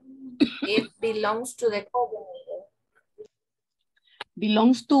it belongs to the coordinator.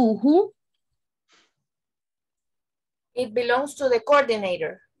 Belongs to who? It belongs to the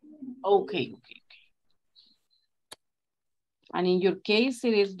coordinator. Okay. And in your case,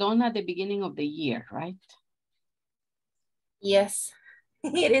 it is done at the beginning of the year, right? Yes,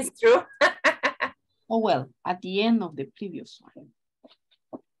 it is true. Oh, well, at the end of the previous one.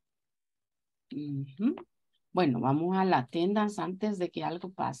 Bueno, vamos a la attendance antes de que algo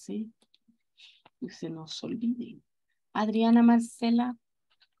pase y se nos olvide. Adriana Marcela.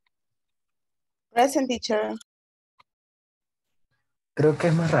 Present, teacher. Creo que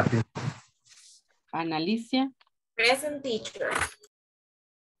es más rápido. Ana Alicia. Present, teacher.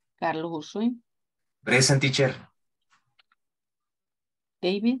 Carlos Josué. Present, teacher.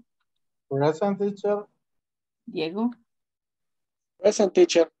 David. Present, teacher. Diego. Present,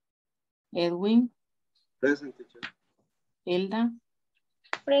 teacher. Edwin. Present, teacher. Elda.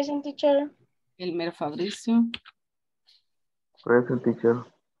 Present, teacher. Elmer Fabricio. Present, teacher.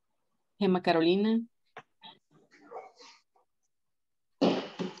 Gemma Carolina.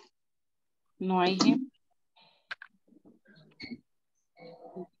 No hay Gemma.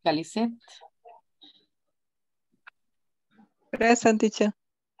 Calicet. Present, teacher.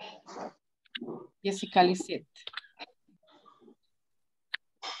 Jessica Lisset.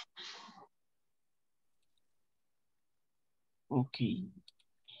 Ok.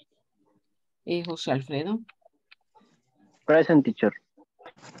 José Alfredo. Present, teacher.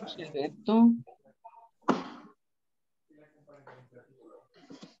 José Alberto.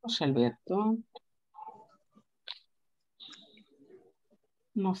 José Alberto.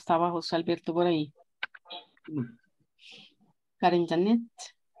 No estaba José Alberto por ahí. Karen Janet.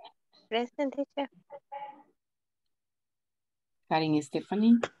 Present, teacher. Karen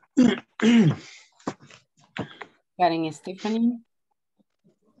Stephanie. Karen Stephanie.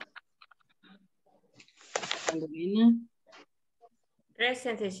 Lorena.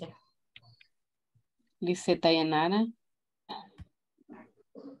 Present, teacher. Liseta Yanara.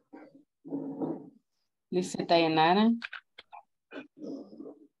 Liseta Yanara.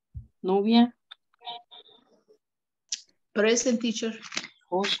 Nubia. Present, teacher.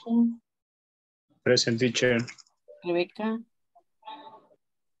 Oscar. Present, teacher. Rebeca.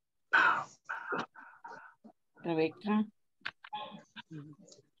 Rebeca.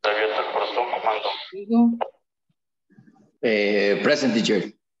 Diego. Present,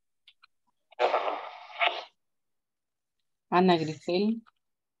 teacher. Ana Grisel.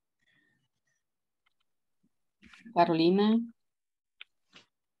 Carolina.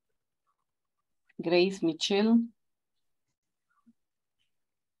 Grace Michelle.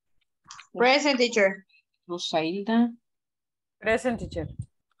 Present, teacher. Rosailda. Present, teacher.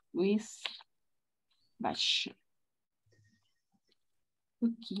 Luis. Bash.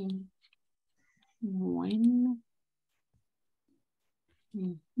 Ok. Bueno.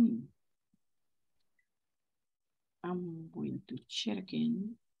 I'm going to check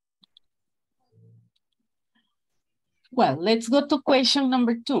again. Well, let's go to question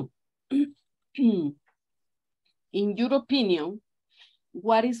number 2. In your opinion,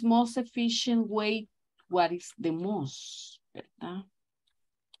 what is most efficient way? What is the most? ¿Verdad?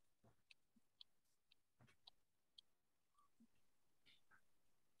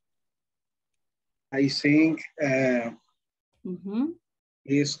 I think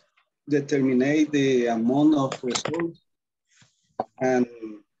is determine the amount of results and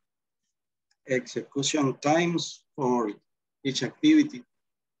execution times for each activity.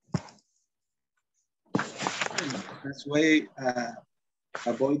 That's why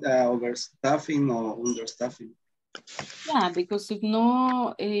avoid overstaffing or understaffing. Yeah, because if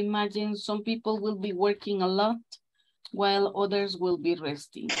no, imagine some people will be working a lot while others will be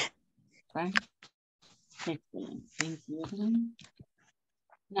resting, right? Excellent, thank you.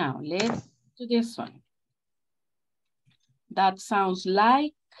 Now let's do this one. That sounds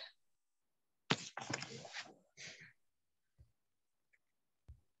like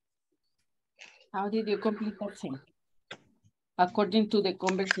how did you complete that sentence? According to the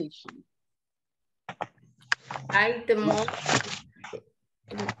conversation. The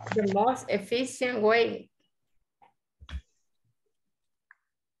most efficient way.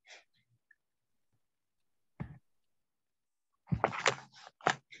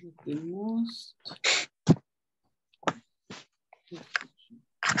 The most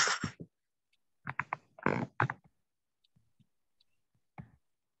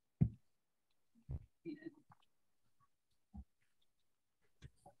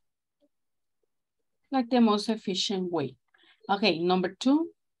like the most efficient way. Okay, number 2.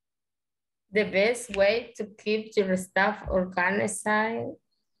 The best way to keep your staff organized and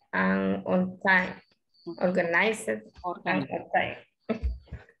on time. Organized and on time.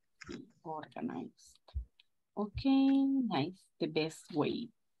 Organized. Okay, nice. The best way.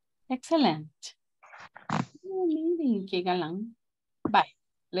 Excellent. Oh, miren, qué galán. Bye.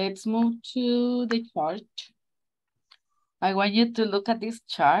 Let's move to the chart. I want you to look at this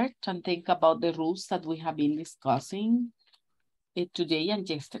chart and think about the rules that we have been discussing today and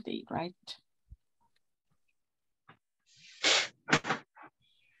yesterday, right?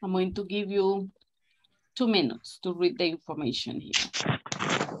 I'm going to give you 2 minutes to read the information here. 2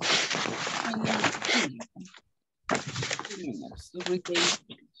 minutes to read the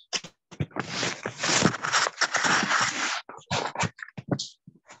information.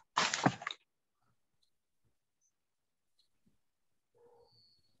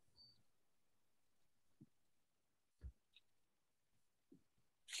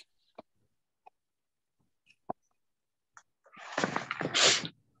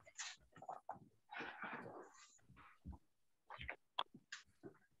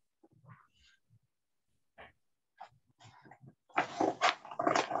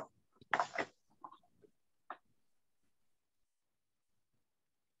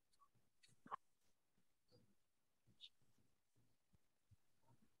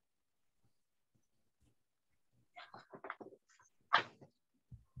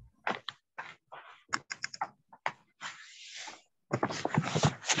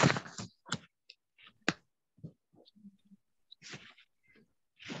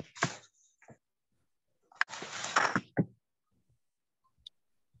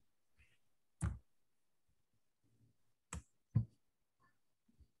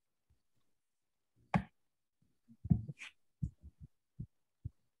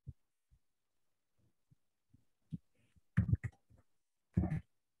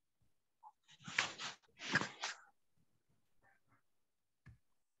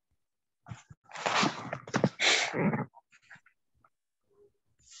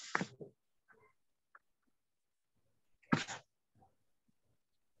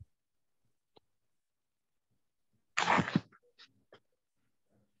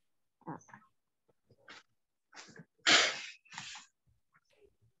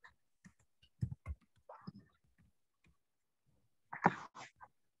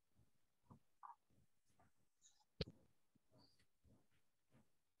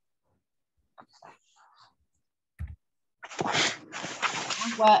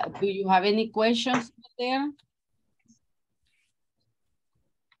 What, do you have any questions there?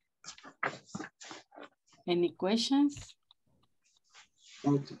 Any questions?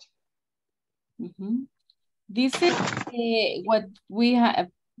 This is what we have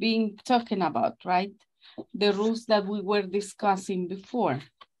been talking about, right? The rules that we were discussing before.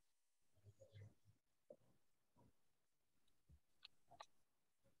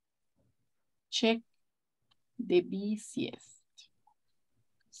 Check the busiest,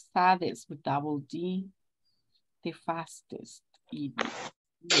 saddest with double D, the fastest.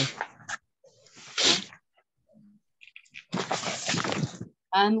 Yes.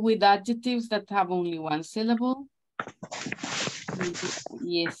 And with adjectives that have only one syllable,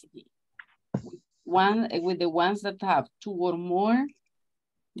 yes. With the ones that have two or more,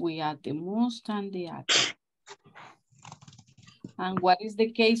 we add the most and the adjective. And what is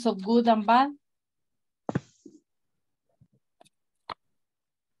the case of good and bad?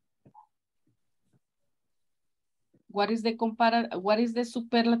 What is the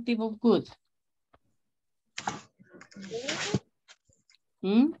superlative of good?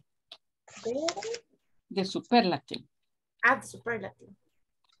 Hmm? The superlative. Add superlative.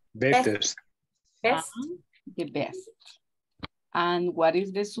 Best. Best. The best. And what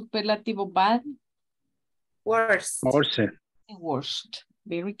is the superlative of bad? Worst. Worst. The worst.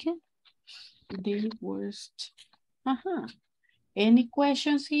 Very good. The worst. Any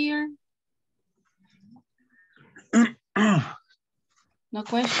questions here? No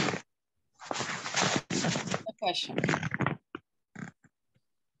question. No question.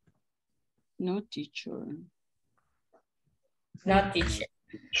 No teacher. No teacher.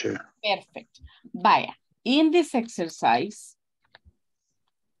 Sure. Perfect. Vaya. In this exercise,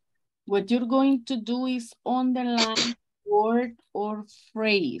 what you're going to do is underline word or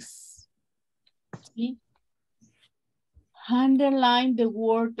phrase. See? Underline the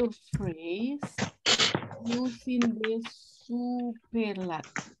word or phrase using the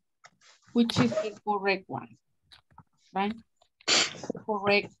superlative, which is the correct one, right?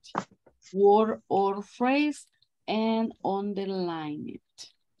 Correct word or phrase and underline it.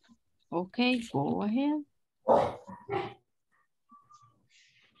 Okay, go ahead.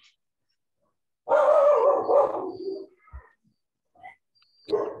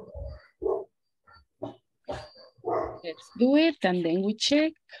 Let's do it and then we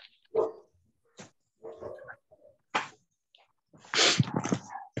check.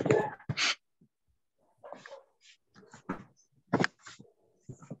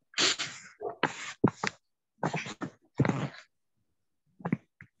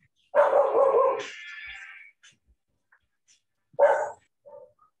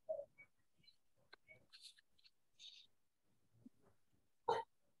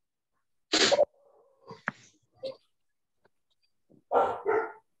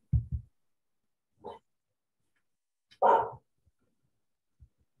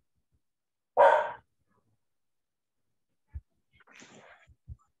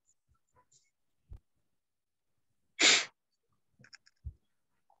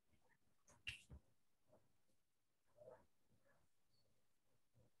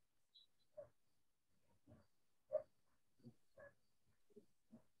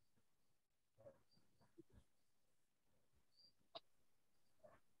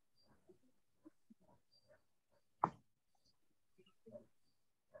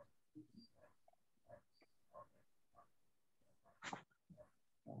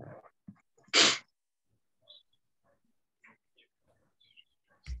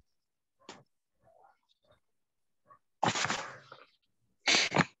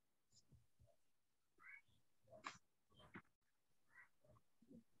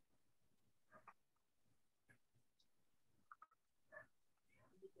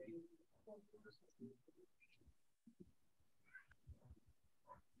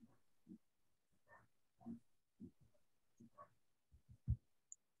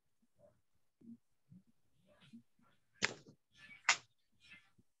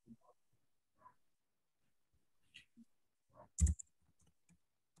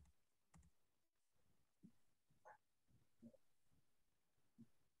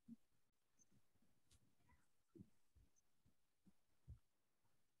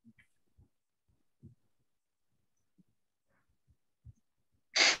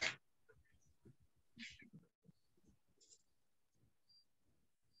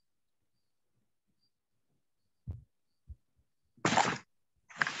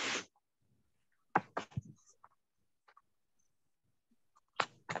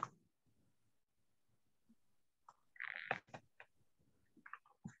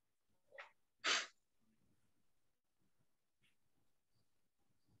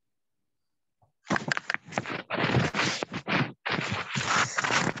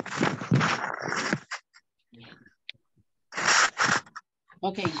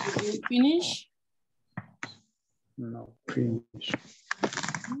 Okay, you finish? No, finish.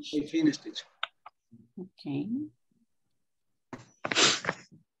 We finished it. Okay.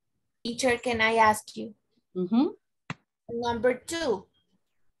 Teacher, can I ask you? Number 2.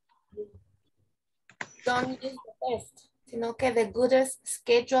 Don't use the best, sino que the goodest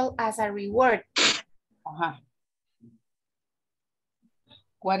schedule as a reward.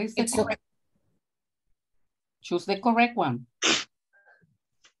 What is the correct? Choose the correct one.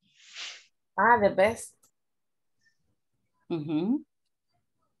 The best. Mm-hmm.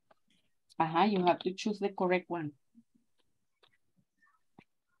 You have to choose the correct one.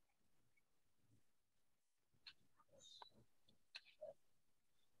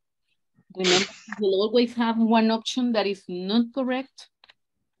 Remember, you'll always have one option that is not correct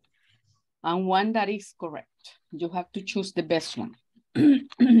and one that is correct. You have to choose the best one.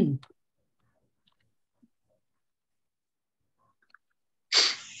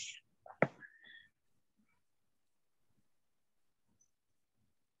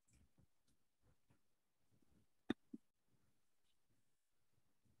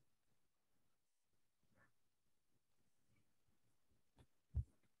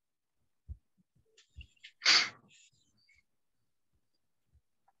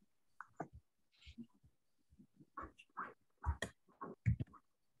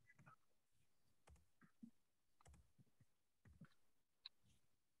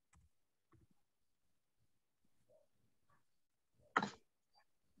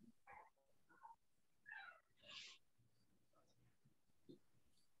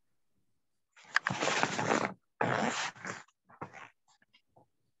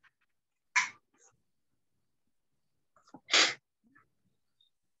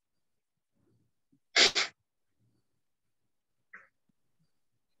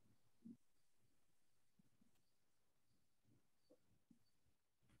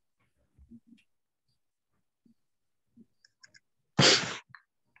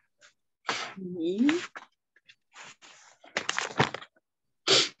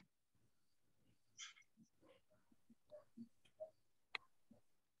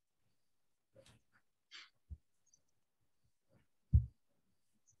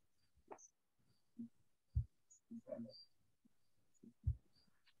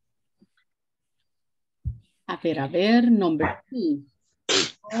 A ver, number 2.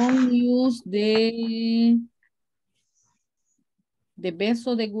 Don't use the best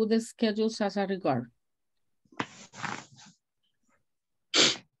or the good schedules as a regard.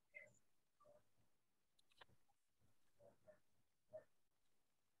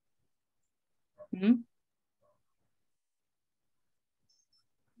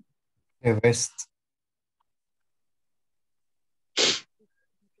 The best.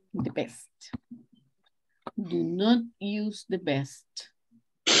 The best. Do not use the best.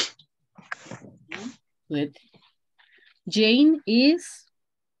 Good. Jane is?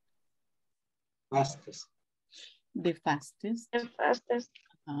 Fastest. The fastest. The fastest.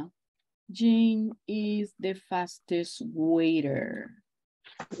 Jane is the fastest waiter.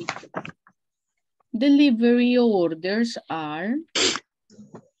 Delivery orders are?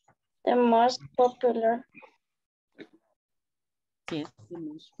 The most popular. Yes, the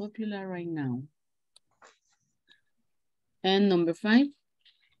most popular right now. And number 5?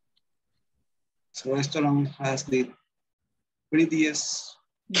 The restaurant has the prettiest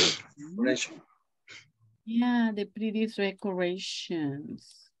decoration. Yeah, the prettiest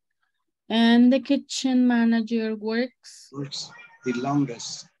decorations. And the kitchen manager works The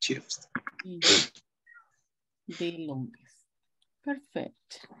longest shifts. The longest.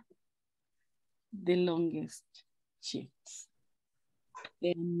 Perfect. The longest shifts.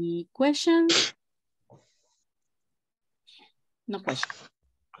 Any questions? No question.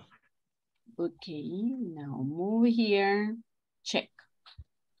 Okay, now move here. Check.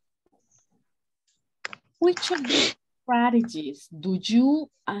 Which of these strategies do you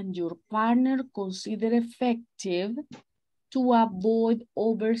and your partner consider effective to avoid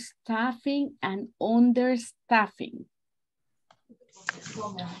overstaffing and understaffing?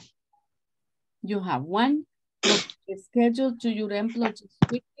 You have 1, schedule to your employees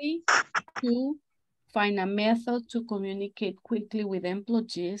quickly. 2, find a method to communicate quickly with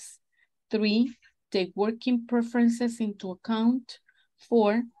employees. 3, take working preferences into account.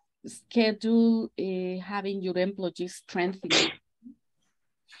 4, schedule having your employees strengthen.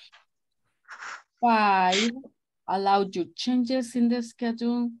 5, allow your changes in the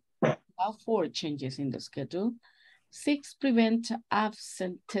schedule. Allow 4 changes in the schedule. 6, prevent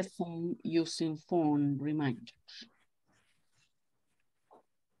absenteeism using phone reminders.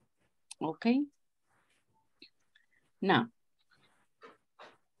 Okay. Now,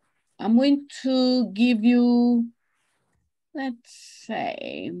 I'm going to give you, let's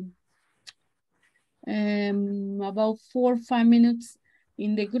say, about 4 or 5 minutes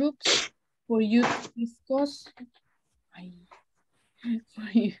in the groups for you to discuss.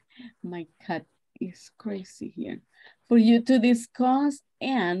 My cat is crazy here. For you to discuss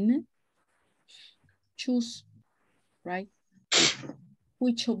and choose, right?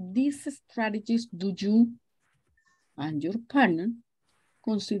 Which of these strategies do you and your partner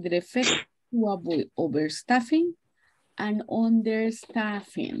consider effective to avoid overstaffing and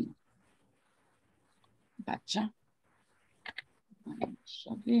understaffing? Vaya. Vamos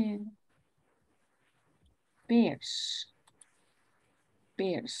a ver. Pairs.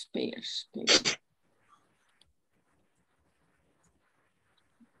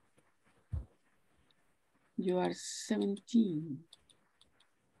 You are 17.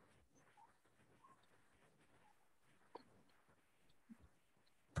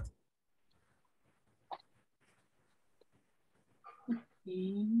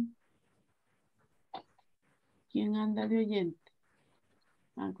 Okay. ¿Quién anda de oyente?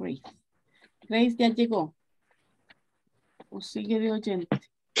 Ah, Grace. Grace ya llegó. ¿O sigue de oyente?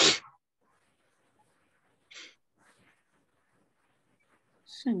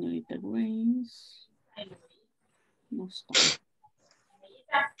 Señorita Grace. No está.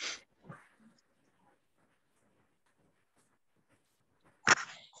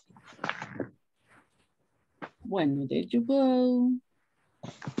 Bueno, there you go.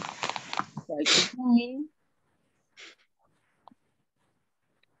 Try to join.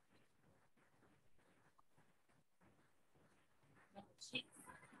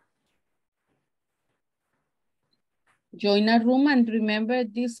 Join a room and remember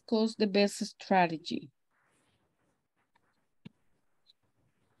discuss the best strategy.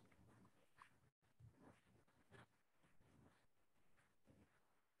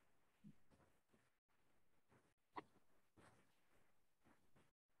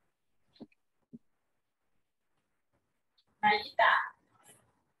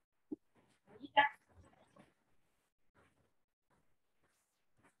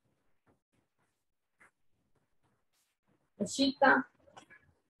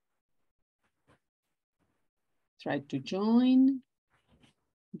 Try to join.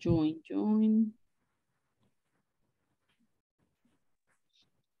 Join.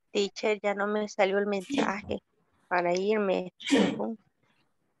 Teacher, ya no me salió el mensaje para irme.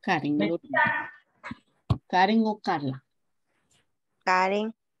 Karen. Karen o Carla.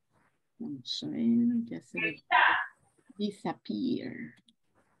 Karen. Vamos a ver, ya se ve. Disappear.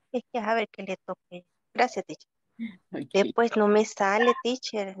 Es que a ver qué le toque. Gracias, teacher. Okay. Después no me sale,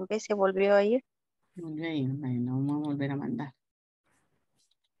 teacher. En vez se volvió a ir. Volvió a ir, bueno, vamos a volver a mandar.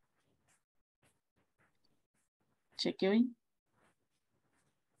 Cheque hoy.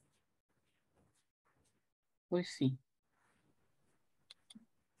 Pues sí.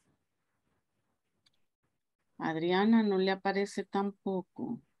 Adriana no le aparece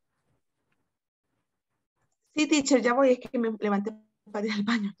tampoco. Sí, teacher, ya voy, es que me levanté para ir al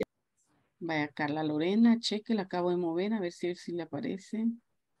baño. Vaya, Carla Lorena, cheque, la acabo de mover, a ver si le aparece.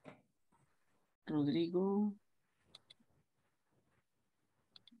 Rodrigo.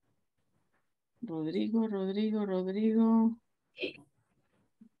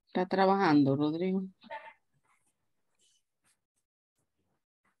 Está trabajando, Rodrigo.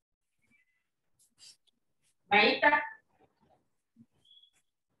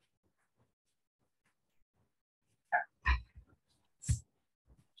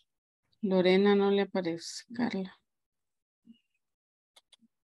 Lorena no le aparece, Carla.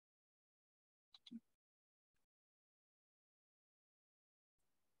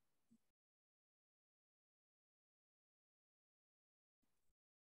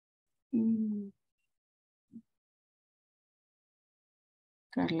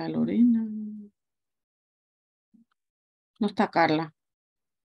 Carla Lorena. No está Carla.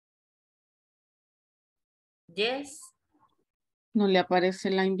 Yes. No le aparece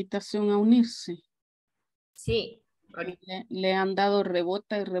la invitación a unirse. Sí. Le han dado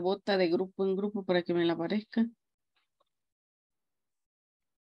rebota y rebota de grupo en grupo para que me la aparezca.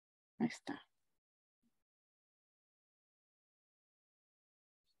 Ahí está.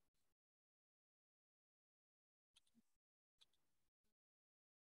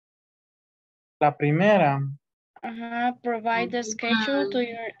 La primera. Provide the schedule to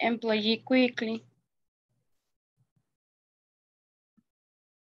your employee quickly.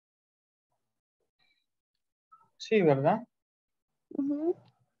 Sí, ¿verdad?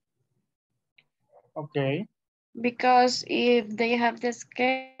 Okay. Because if they have the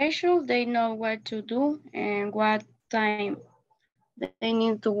schedule, they know what to do and what time they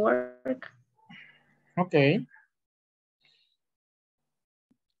need to work. Okay.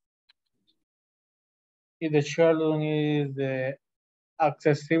 If the schedule is the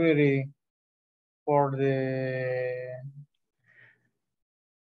accessibility for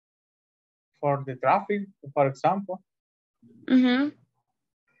the traffic, for example.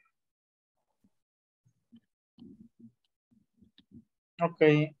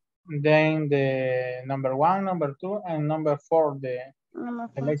 Okay. Then the number 1, number 2, and number 4, the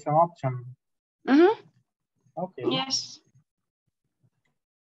selection option. Okay. Yes.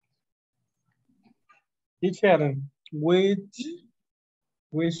 Teacher, which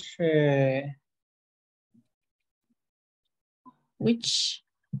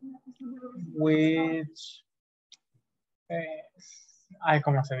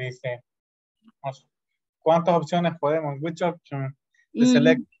 ¿cómo se dice? ¿Cuántas opciones podemos? Which option to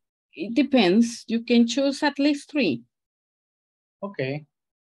select? It depends. You can choose at least 3. Okay.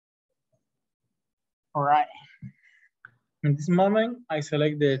 All right. In this moment, I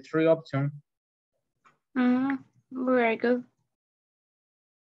select the 3 option. Very good.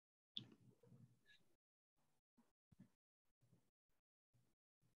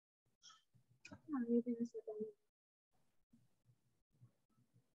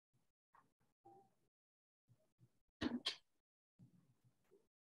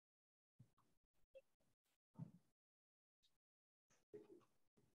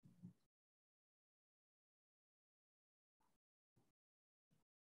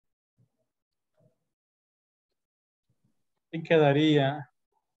 Y quedaría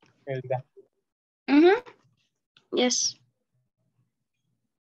Elda. Yes.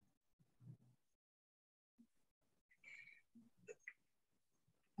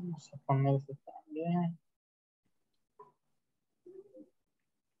 Vamos a poner esto también.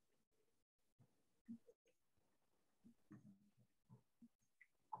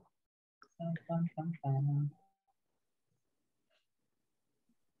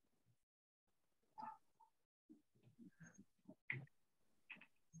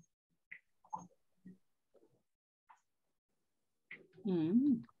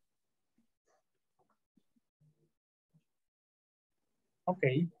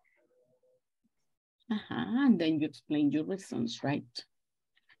 Okay. And then you explain your reasons, right?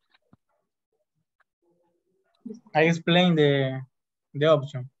 I explain the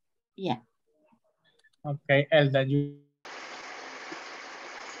option. Yeah. Okay, Elda, you.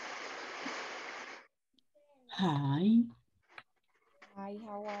 Hi. Hi,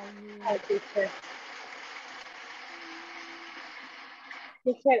 how are you? Hi, teacher.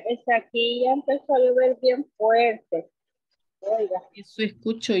 Teacher, aquí ya empezó a llover bien fuerte. Oiga. Eso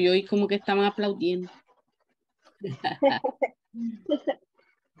escucho yo y como que estaban aplaudiendo.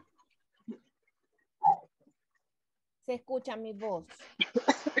 Se escucha mi voz.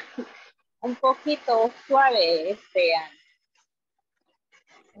 Un poquito suave,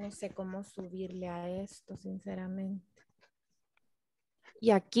 No sé cómo subirle a esto, sinceramente.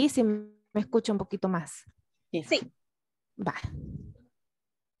 Y aquí sí me escucha un poquito más. Sí. Va.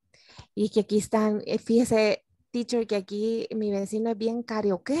 Y que aquí están, fíjese, teacher, que aquí mi vecino es bien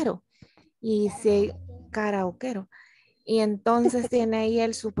karaokeero. Y sí, karaokeero. Y entonces tiene ahí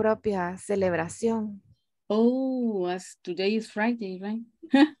él su propia celebración. Oh, as today is Friday, right?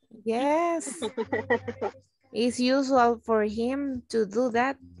 Yes. It's usual for him to do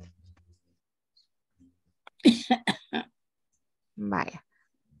that. Vaya.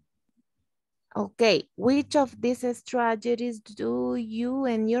 Okay, which of these strategies do you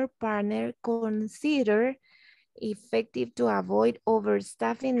and your partner consider effective to avoid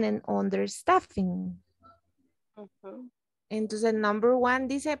overstaffing and understaffing? Entonces, number 1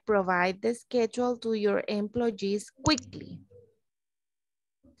 dice, provide the schedule to your employees quickly.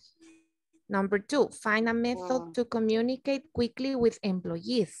 Number 2, find a method to communicate quickly with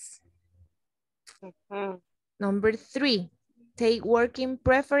employees. Number 3, take working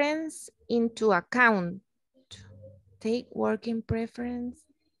preference into account. Take working preference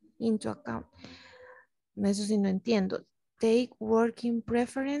into account. Eso sí no entiendo. Take working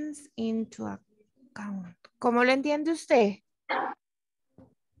preference into account. ¿Cómo lo entiende usted?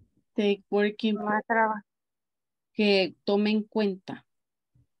 Take working preference. Que tome en cuenta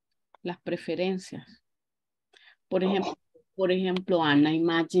las preferencias. Por ejemplo, Ana,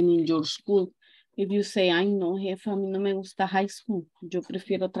 imagine in your school, if you say, ay no, jefe, a mí no me gusta high school, yo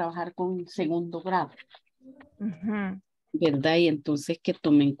prefiero trabajar con segundo grado. ¿Verdad? Y entonces que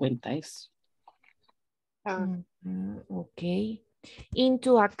tome en cuenta eso. Ok.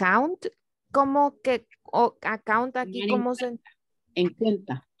 Into account, ¿cómo que account aquí cómo se... En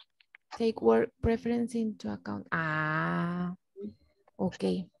cuenta. Take work preference into account.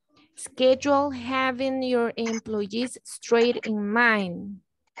 Ok. Schedule having your employees straight in mind.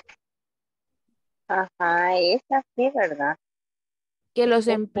 Ajá, es así, ¿verdad? Que los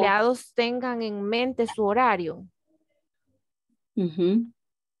empleados tengan en mente su horario. Una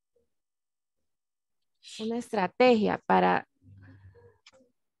estrategia para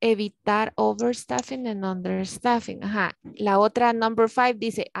evitar overstaffing and understaffing. Ajá. La otra, number 5,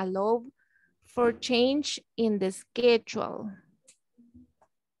 dice allow for change in the schedule.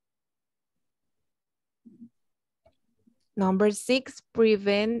 Number 6,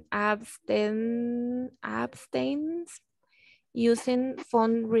 prevent abstains using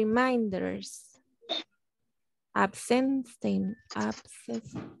phone reminders. Absenting.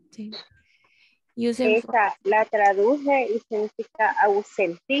 Using Esa la traduje y significa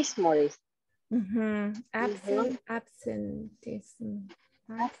ausentismo. Dice. Absentism.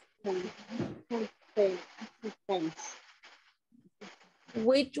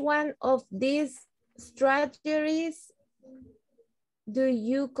 Which one of these strategies do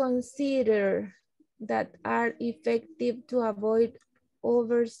you consider that are effective to avoid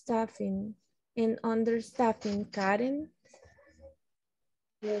overstaffing and understaffing, Karen?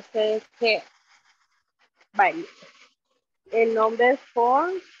 No sé qué. Vale. El nombre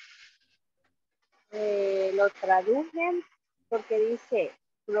phone lo traduje porque dice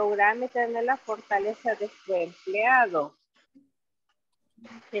programa y tener la fortaleza de su empleado.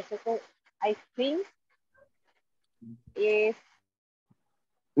 Eso que I think es.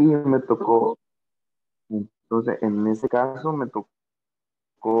 Y me tocó, entonces en ese caso me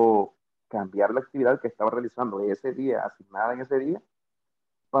tocó cambiar la actividad que estaba realizando ese día, asignada en ese día,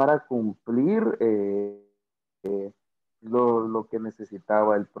 para cumplir lo que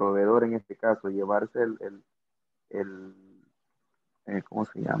necesitaba el proveedor en este caso, llevarse ¿cómo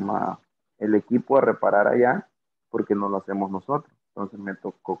se llama? El equipo a reparar allá, porque no lo hacemos nosotros. Entonces me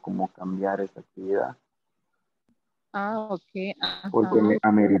tocó como cambiar esa actividad. Ah, ok. Ajá. Porque me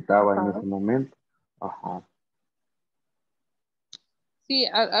ameritaba en ese momento. Ajá. Sí,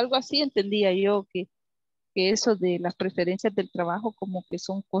 algo así entendía yo, que eso de las preferencias del trabajo como que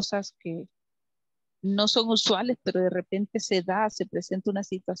son cosas que no son usuales, pero de repente se presenta una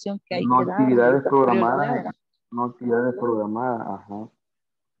situación que hay No que darle actividades programadas, prioridad. no actividades programadas, ajá.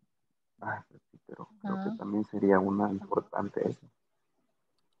 Ay, pero creo que también sería una importante eso.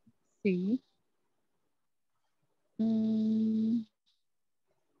 Sí.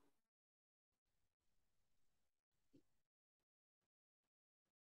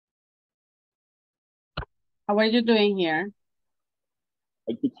 How are you doing here?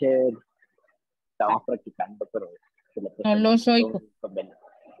 Ay, teacher, estamos practicando, pero se le No los presentó oigo. un inconveniente.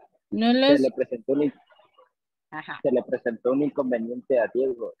 No los... Se le presentó un inconveniente a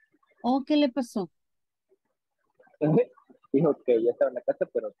Diego. Oh, ¿qué le pasó? Dijo que ya estaba en la casa,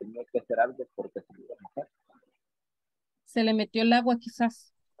 pero tenía que hacer algo porque se iba a mojar. Se le metió el agua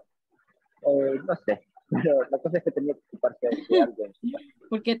quizás. No sé, pero la cosa es que tenía que ocuparse de algo en su casa.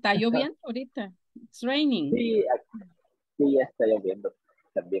 Porque está lloviendo ahorita. It's raining. Sí, aquí ya está lloviendo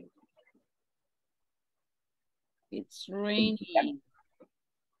también. It's raining.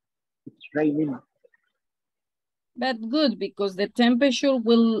 It's raining. But good, because the temperature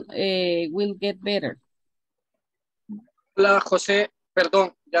will get better. Hola, José.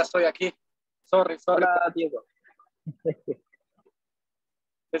 Perdón, ya estoy aquí. Sorry. Hola, Diego.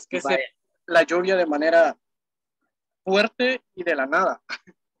 Es que la lluvia de manera fuerte y de la nada.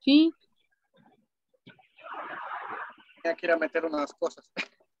 Sí. Ya quiero meter unas cosas.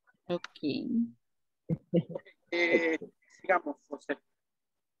 Ok. Sigamos, José.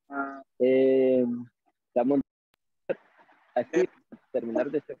 Estamos aquí para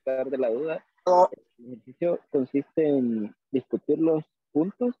terminar de sacar de la duda. El ejercicio consiste en discutir los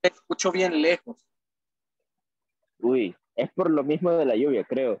puntos. Te escucho bien lejos. Uy, es por lo mismo de la lluvia,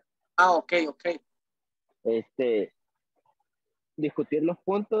 creo. Ah, ok. Discutir los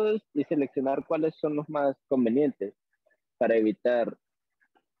puntos y seleccionar cuáles son los más convenientes para evitar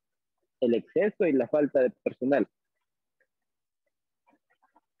el exceso y la falta de personal.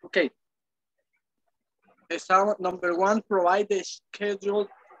 Ok. Number 1, provide the schedule.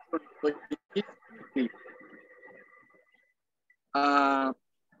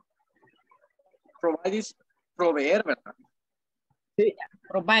 Provide is proveer, ¿verdad? Sí.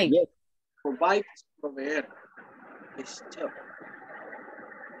 Provide. Yes. Provide is proveer. Still.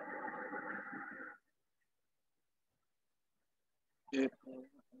 Okay.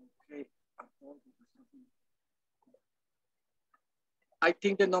 I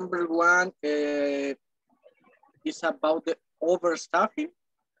think the number 1 is about the overstaffing,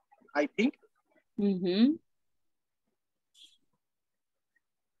 I think. Mm-hmm.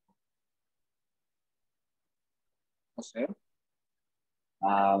 José.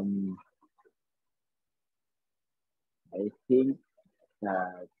 I think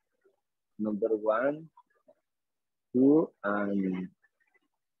that number 1, 2, and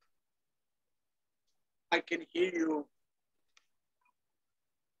I can hear you.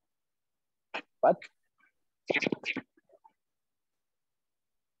 What?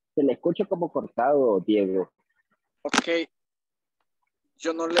 Se le escucha como cortado, Diego. Ok.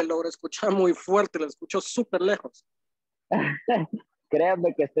 Yo no le logro escuchar muy fuerte, le escucho súper lejos.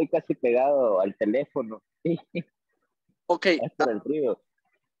 Créanme que estoy casi pegado al teléfono. Ok. Es por el ruido.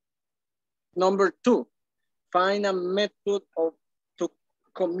 Number 2. Find a method to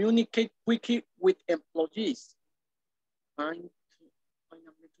communicate quickly with employees. Find a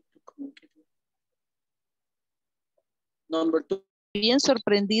method to communicate. Number 2. Bien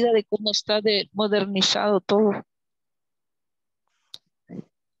sorprendida de cómo está de modernizado todo.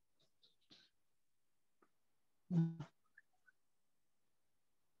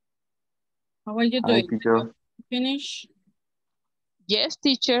 How are you Hi, doing? teacher. Finish? Yes,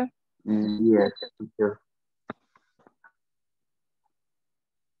 teacher. Yes, teacher.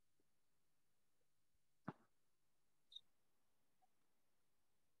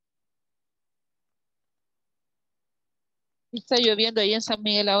 Está lloviendo ahí en San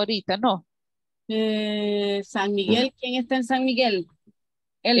Miguel ahorita, ¿no? San Miguel, ¿quién está en San Miguel?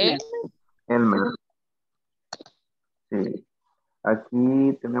 Elmer. Elmer. Sí.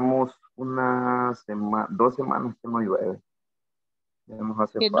 Aquí tenemos 2 semanas que no llueve. Ya nos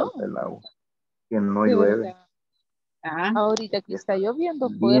hace ¿Que no? falta el agua. Que no De llueve. verdad. Ahorita aquí está lloviendo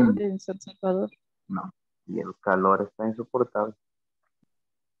Bien. fuerte en San Salvador. No. Y el calor está insoportable.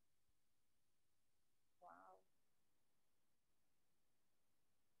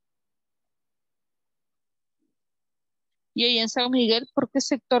 Y ahí en San Miguel, ¿por qué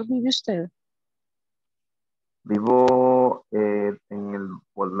sector vive usted? Vivo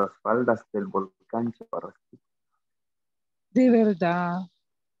por las faldas del volcán Chaparrasquí. De verdad.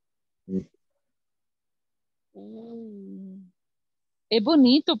 Sí. Es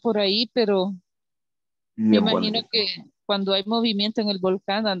bonito por ahí, pero me Bien imagino bonito. que cuando hay movimiento en el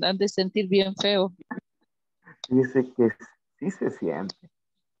volcán han de sentir bien feo. Dice que sí se siente.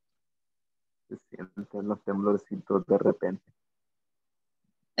 Se sienten los temblorcitos de repente.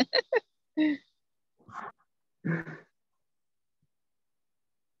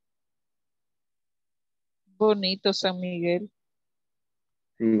 Bonito San Miguel.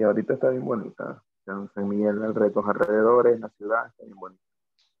 Sí, ahorita está bien bonita. San Miguel, los alrededores, la ciudad está bien bonita.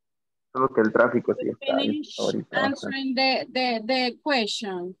 Solo que el tráfico sí está Finish ahorita bastante. answering the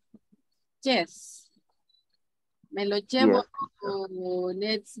question. Yes. Me lo llevo. Yes. Oh,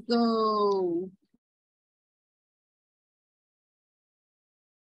 let's go.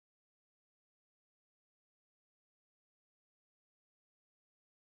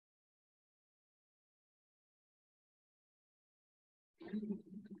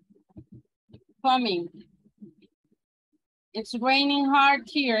 Coming. It's raining hard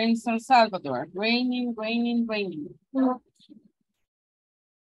here in San Salvador. Raining, raining, raining.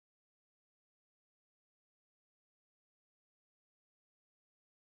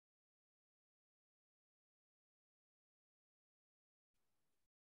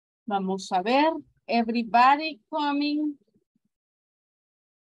 Vamos a ver. Everybody coming.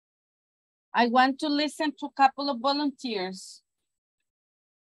 I want to listen to a couple of volunteers.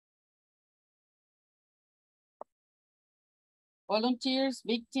 Volunteers,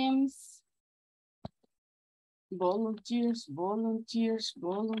 victims. Volunteers, volunteers,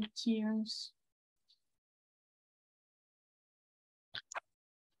 volunteers.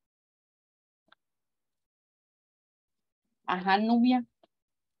 Ajá, Nubia.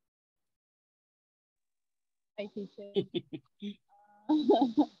 Hi, teacher.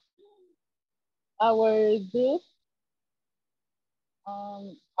 Our group,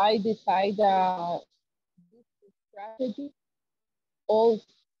 I decide this strategy all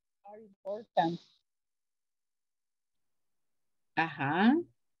are important. Ajá.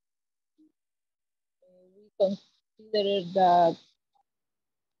 We consider that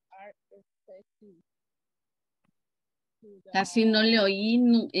are effective. Casi no le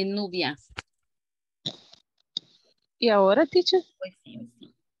oí en Nubia. ¿Y ahora, teacher? Pues sí,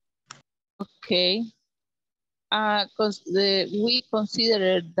 sí. Okay. We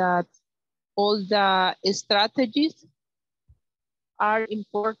consider that all the strategies are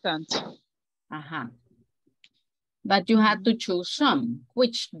important. Ajá. But you had to choose some.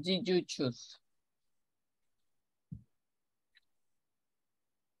 Which did you choose?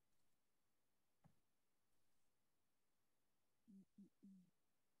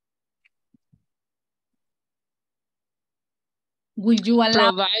 Will you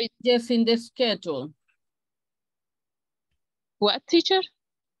allow changes in the schedule? What, teacher?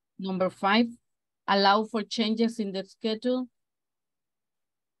 Number 5, allow for changes in the schedule?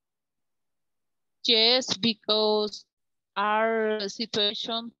 Yes, because are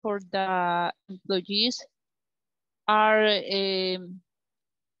situation for the employees are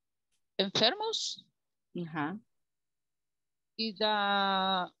enfermos. Uh-huh. Y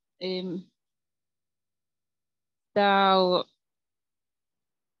the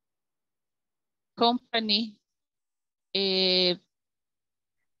company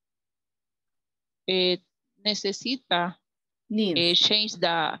necesita change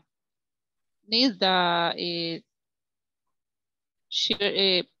the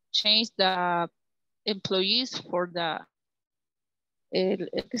change the employees for the el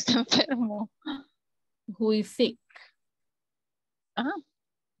que está enfermo. Who is sick.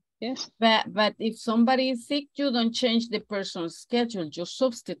 Yes. But if somebody is sick, you don't change the person's schedule, you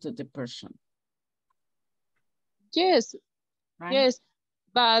substitute the person. Yes, right? Yes,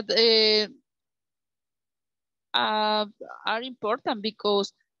 but are important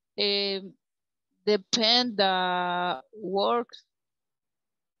because depend the work.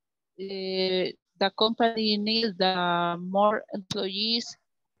 The company needs more employees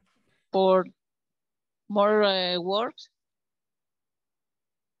for more work.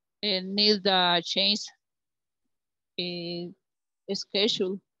 And needs the change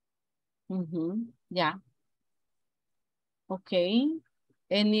schedule. Yeah. Okay.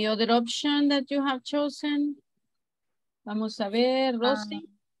 Any other option that you have chosen? Vamos a ver, Rosy.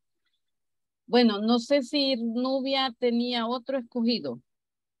 Bueno, no sé si Nubia tenía otro escogido.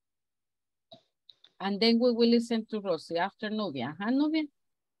 And then we will listen to Rosy after Nubia. Nubia?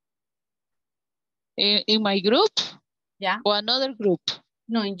 In my group? Yeah. Or another group?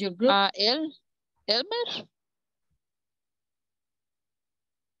 No, in your group. Elmer?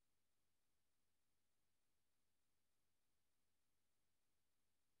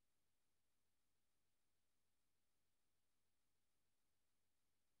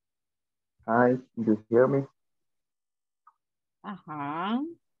 Hi, you hear me?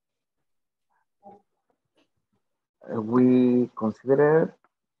 We consider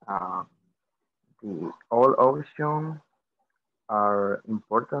the all options are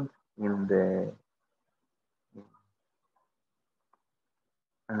important in the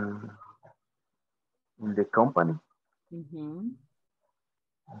company.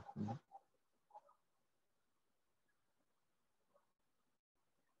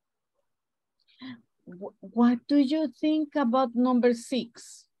 What do you think about number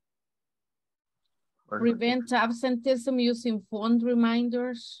 6? Prevent absenteeism using phone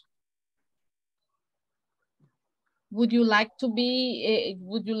reminders. Would you like to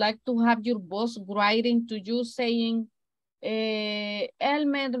have your boss writing to you saying,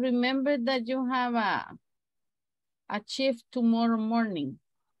 Elmer, remember that you have a shift tomorrow morning?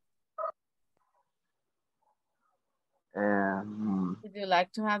 Would you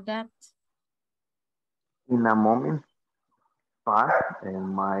like to have that? In a moment,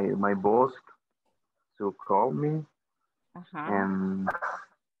 and my boss to call me and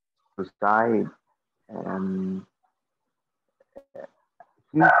to decide, and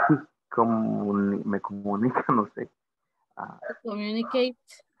he me comunica, no sé.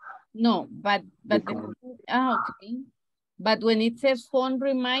 Communicate? No, but okay. But when it says phone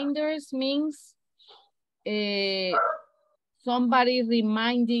reminders means somebody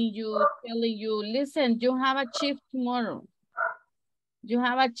reminding you, telling you, listen, you have a shift tomorrow. You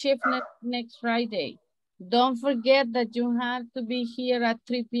have a shift next Friday. Don't forget that you have to be here at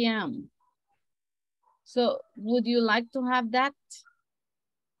 3 p.m. So would you like to have that?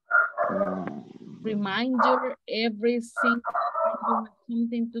 Reminder every single time you have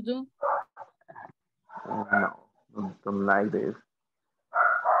something to do? No, don't like this.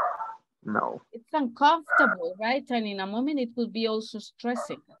 No. It's uncomfortable, right? And in a moment it could be also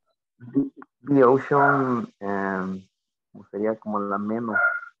stressing. The option sería como la menos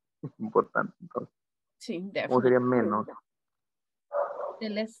importante. Entonces. Sí, definitely. ¿Cómo sería menos? The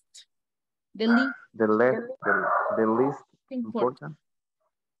least. The least. The least important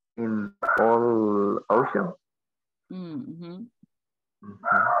in all options.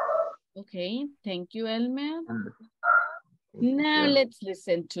 Okay, thank you, Elmer. Now let's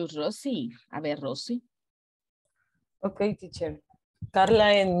listen to Rosy. A ver, Rosy. Okay, teacher. Carla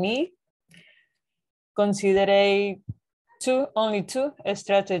and me consider only two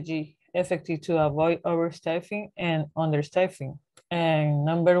strategies effective to avoid overstaffing and understaffing. And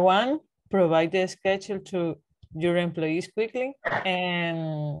number 1, provide the schedule to your employees quickly.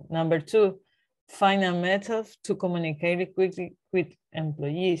 And number 2, find a method to communicate quickly with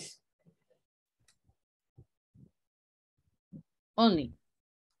employees. Only.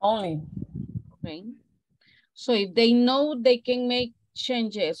 Okay. So if they know, they can make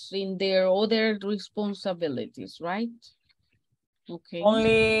changes in their other responsibilities, right? Okay.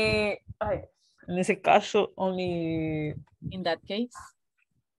 Only, en ese caso, only. In that case?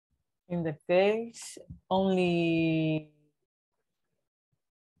 In the case, only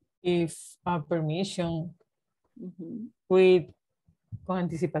if a permission with con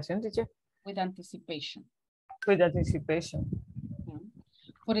anticipación, teacher. With anticipation. With anticipation.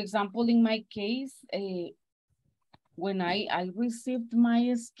 For example, in my case, when I received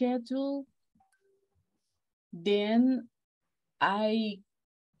my schedule, then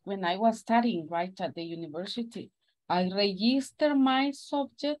when I was studying right at the university, I registered my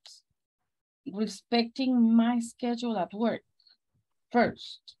subjects respecting my schedule at work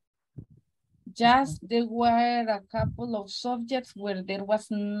first. Just there were a couple of subjects where there was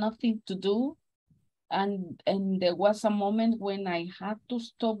nothing to do. And there was a moment when I had to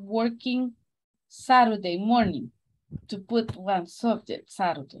stop working Saturday morning to put one subject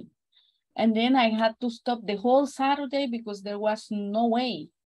Saturday. And then I had to stop the whole Saturday because there was no way.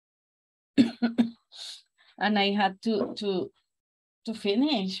 And I had to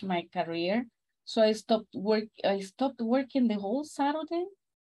finish my career. So I stopped working the whole Saturday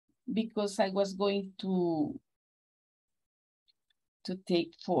because I was going to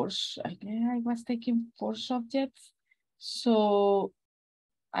take I was taking 4 subjects. So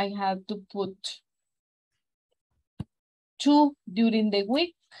I had to put 2 during the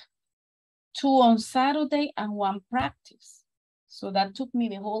week, 2 on Saturday, and 1 practice. So that took me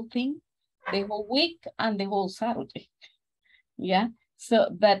the whole thing, the whole week and the whole Saturday. Yeah. So,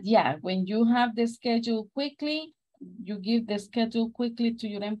 but yeah, when you have the schedule quickly, you give the schedule quickly to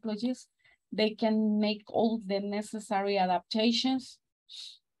your employees, they can make all the necessary adaptations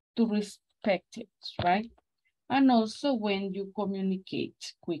to respect it, right? And also when you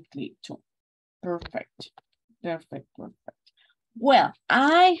communicate quickly too. Perfect, perfect, perfect. Well,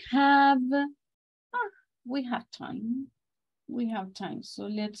 we have time. We have time, so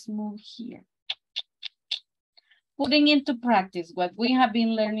let's move here. Putting into practice what we have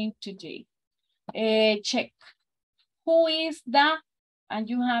been learning today. Check. Who is the, and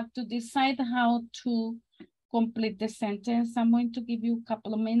you have to decide how to complete the sentence. I'm going to give you a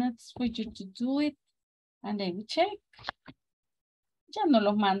couple of minutes for you to do it. And then we check. Ya no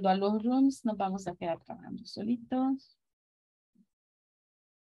los mando a los rooms. Nos vamos a quedar trabajando solitos.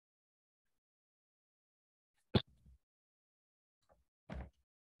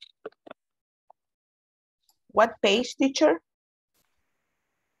 What page, teacher?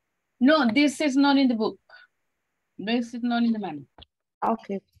 No, this is not in the book. This is not in the manual.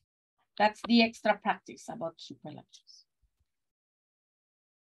 Okay. That's the extra practice about superlatives.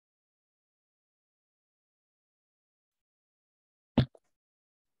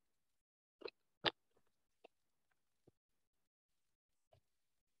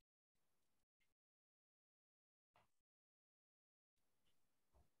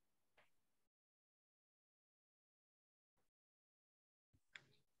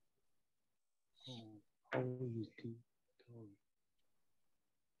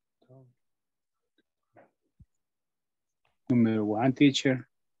 Number 1, teacher,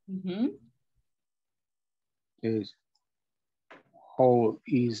 is how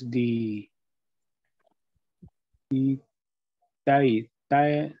is the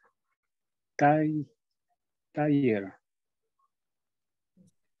tire?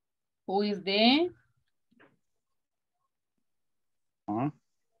 Who is there?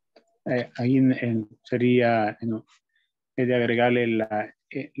 Ahí sería es de agregarle la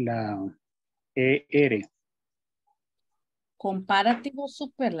ER. Comparativo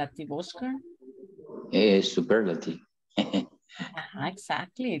superlativo, Oscar. Superlative.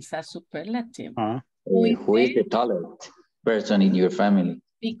 Exactly, it's a superlative. Who is the tallest person in your family?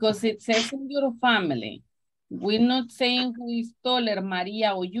 Because it says in your family. We're not saying who is taller,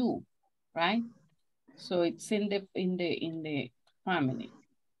 Maria or you, right? So it's in the family.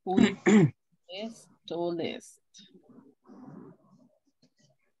 Who is tallest?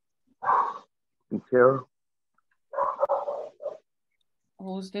 Teacher.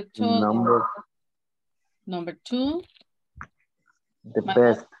 Who's the tallest? Number 2. The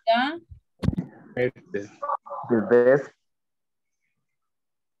best. The best.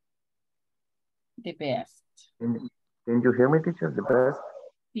 The best. Can you hear me, teacher? The best?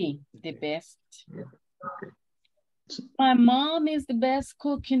 Sí, the best. Yeah. Okay. My mom is the best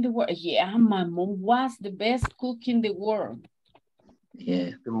cook in the world. Yeah, my mom was the best cook in the world.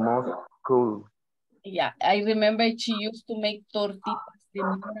 Yeah. The most cool. Yeah, I remember she used to make tortitas de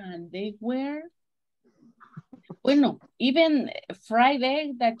mora, and they were, bueno, even fried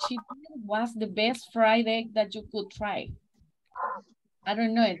egg that she did was the best fried egg that you could try. I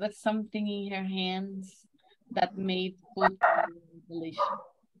don't know, it was something in her hands that made food Delicious.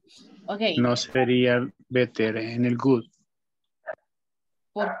 Okay. No sería better en el good.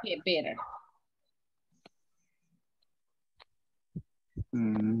 ¿Por qué better?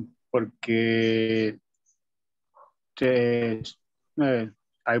 Porque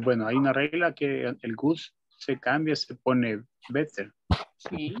hay una regla que el good se cambia, se pone better.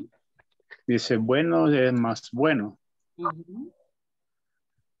 Sí. Dice bueno es más bueno.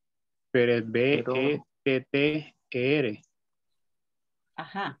 Pero es B-E-T-T-E-R.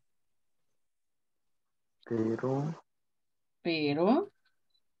 Ajá. Pero ahí.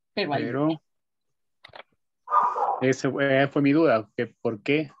 Esa fue mi duda. ¿Por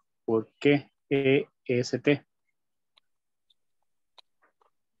qué? ¿Por qué E-S-T?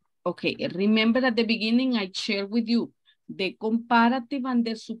 Okay, remember at the beginning I shared with you the comparative and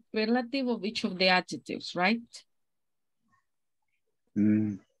the superlative of each of the adjectives, right?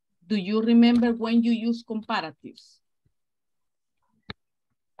 Do you remember when you use comparatives?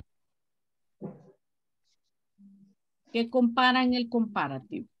 ¿Qué compara en el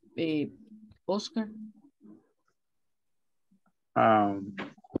comparative? Oscar.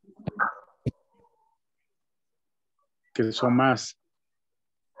 Que son más.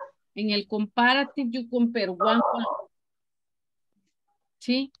 En el comparative you compare one.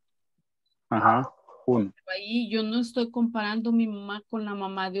 ¿Sí? Ajá, uno. Ahí yo no estoy comparando mi mamá con la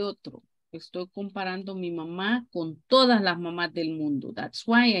mamá de otro. Estoy comparando mi mamá con todas las mamás del mundo. That's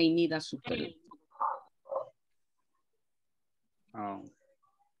why I need a superlative. Oh.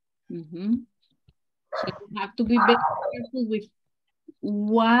 So you have to be very careful with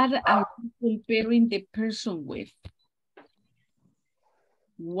what are you comparing the person with.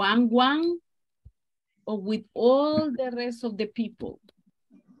 One or with all the rest of the people.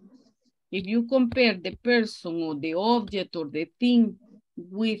 If you compare the person or the object or the thing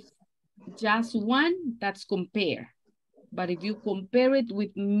with just one, that's compare. But if you compare it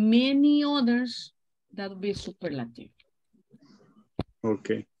with many others, that would be superlative.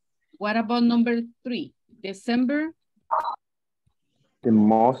 Okay. What about number 3? December? The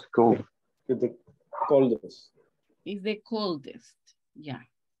most cold. The coldest. Is the coldest. Yeah.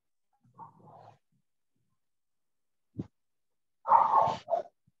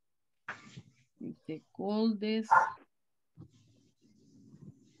 It's the coldest.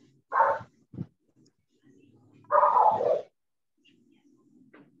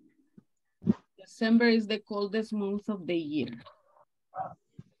 December is the coldest month of the year.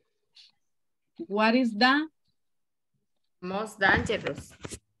 What is the most dangerous?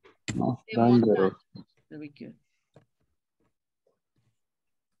 Most dangerous. Very good.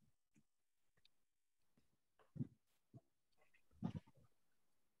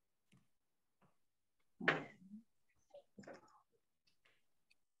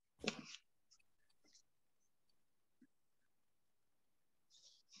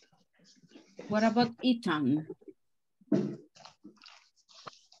 What about Ethan?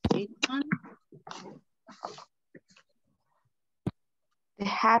 Ethan? The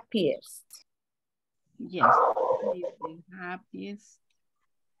happiest. Yes, he's the happiest.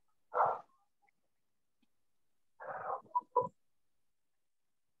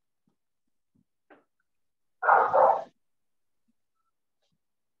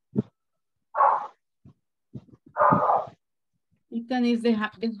 Ethan is the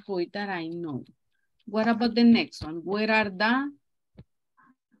happiest boy that I know. What about the next one? Where are the?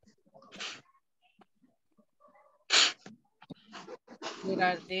 Where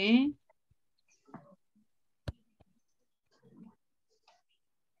are the?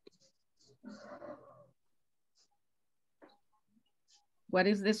 What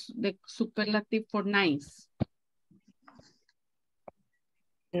is the superlative for nice?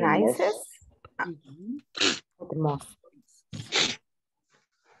 Nicest? The most.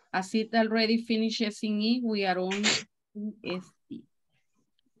 As it already finishes in E, we are on ST.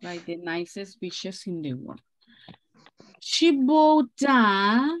 Right, the nicest beaches in the world. She bought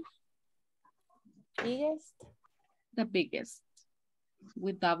the biggest? The biggest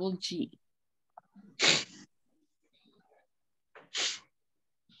with double G.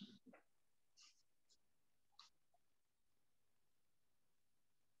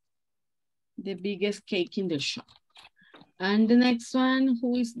 The biggest cake in the shop. And the next one,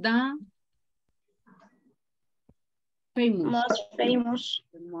 who is the famous? Most famous.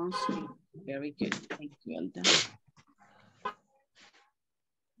 The most famous. Very good. Thank you, Alda.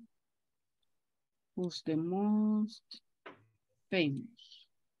 Who's the most famous?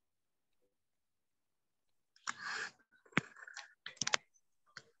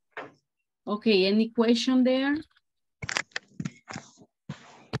 Okay, any question there?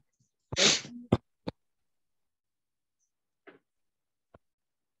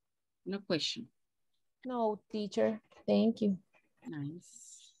 No question. No, teacher. Thank you.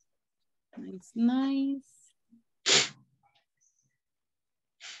 Nice. Nice, nice.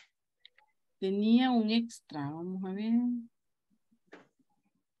 Tenía un extra, vamos a ver.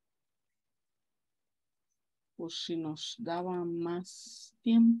 O si nos daba más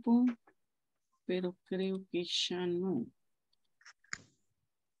tiempo, pero creo que ya no.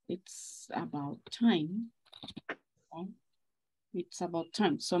 It's about time. Oh, it's about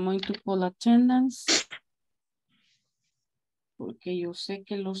time. So I'm going to call attendance. Porque yo sé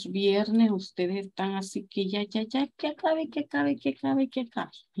que los viernes ustedes están así que ya, que acabe.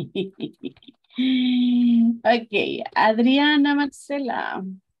 Ok, Adriana Marcela.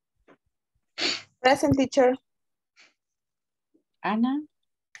 Present, teacher. Ana.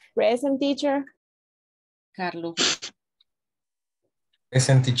 Present, teacher. Carlos.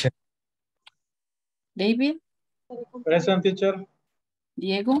 Present, teacher. David. Present, teacher.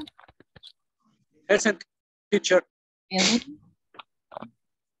 Diego. Present, teacher. Edwin.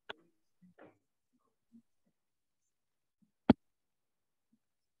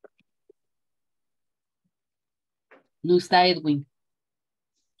 No está Edwin.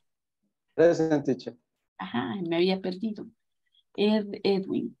 Present, teacher. Ajá, me había perdido.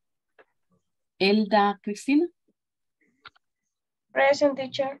 Edwin. Elda Cristina. Present,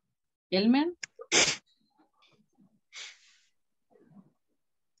 teacher. Elmer.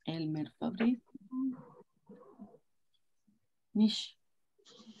 Elmer Fabricio. Nish.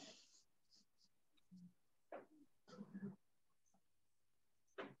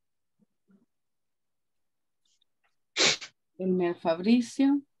 Elmer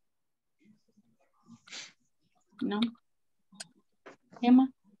Fabricio. No.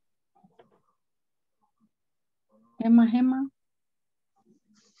 Gema. Gema.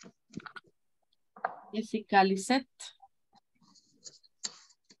 Jessica Lisette.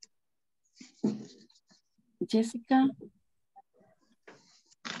 Jessica.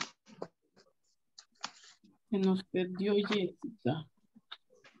 Se nos perdió Jessica.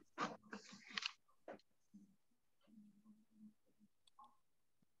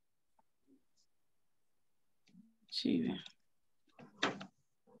 Sí, vea.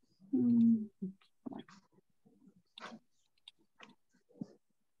 Bueno.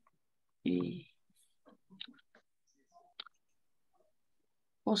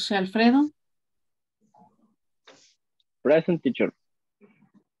 José Alfredo. Present, teacher.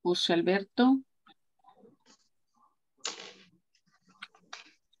 José Alberto.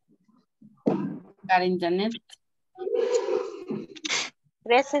 Karen Janet.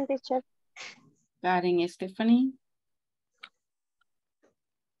 Present, teacher. Karen Stephanie.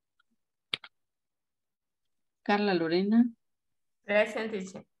 Carla Lorena. Present,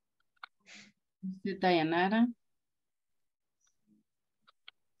 teacher. Dayanara.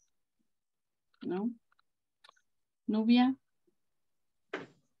 No. Nubia.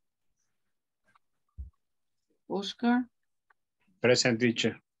 Oscar. Present,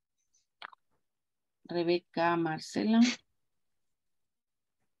 teacher. Rebeca Marcela.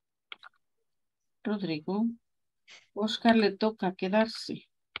 Rodrigo. Oscar le toca quedarse.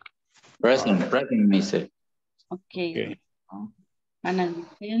 Present, mister. Okay. Ana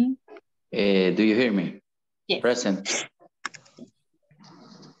Giselle. Do you hear me? Yes. Present.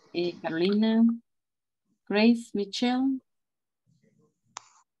 Carolina. Grace Michelle.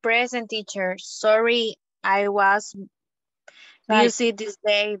 Present, teacher. Sorry, I was busy this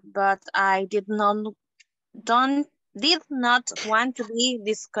day, but I did not want to be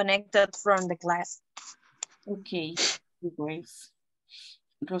disconnected from the class. Okay, Grace.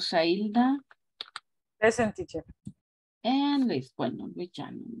 Rosailda. Present, teacher. And Luis. Bueno, Luis ya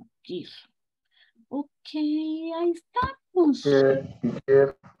no quiso. Ok, ahí estamos.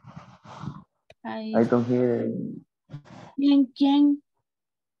 Teacher. Ahí. I don't hear. ¿Quién?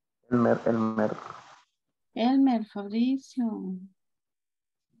 Elmer. Elmer Fabricio.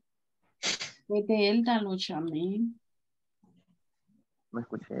 Fue de Elda, lo llamé. No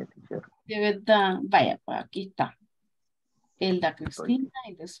escuché, teacher. De verdad, vaya, pues aquí está. Elda Cristina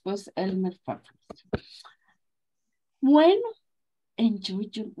y después Elmer Fabricio. Bueno, enjoy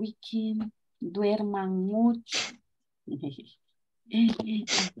your weekend. Duerman mucho. Teacher,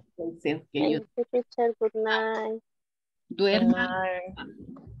 good night. Duerman.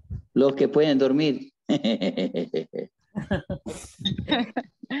 Los que pueden dormir.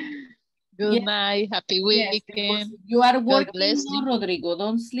 Good night, happy weekend. Yes, you are working, no, Rodrigo,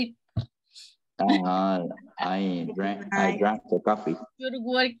 don't sleep. I drank the coffee. You're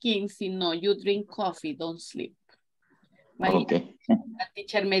working, si no, you drink coffee, don't sleep. Okay. La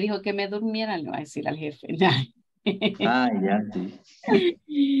teacher me dijo que me durmiera, le voy a decir al jefe. Ah, ya,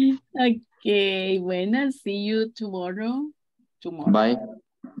 sí. Okay, bueno, see you tomorrow. Bye.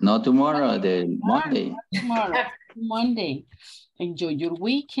 No tomorrow, the Monday. Tomorrow, Monday. Enjoy your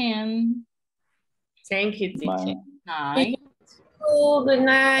weekend. Thank you, teacher. Night. Oh, good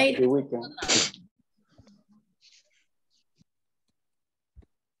night. Happy weekend.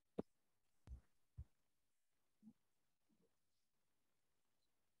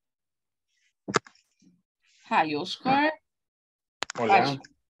 Hi, Oscar. Hola.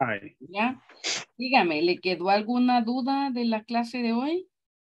 Hi. Ya. Dígame, ¿le quedó alguna duda de la clase de hoy?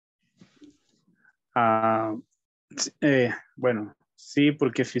 Bueno, sí,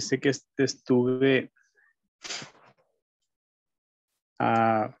 porque fíjese que estuve,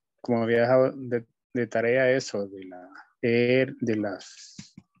 como había dejado de tarea eso, de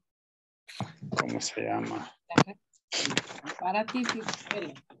las, ¿cómo se llama? Comparativos.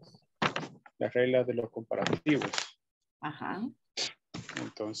 Las reglas de los comparativos. Ajá.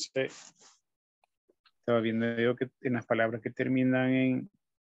 Entonces, estaba viendo yo que en las palabras que terminan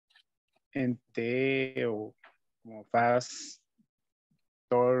en T o como fast,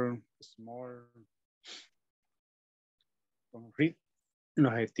 tall, small, con read,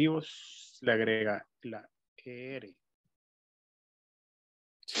 los adjetivos le agrega la ER.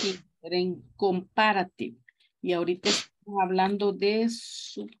 Sí, pero en comparative. Y ahorita estamos hablando de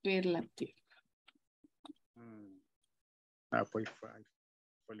superlativo. Pues,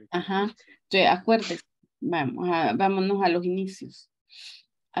 Ajá. Entonces, acuérdese, vámonos a los inicios.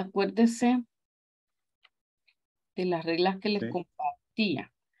 Acuérdese de las reglas que les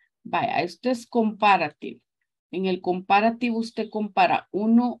compartía. Vaya, esto es comparativo. En el comparativo usted compara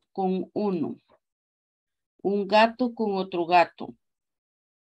uno con uno. Un gato con otro gato.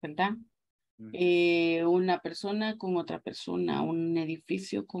 ¿Verdad? Una persona con otra persona. Un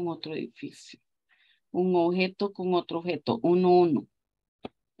edificio con otro edificio. Un objeto con otro objeto. Uno.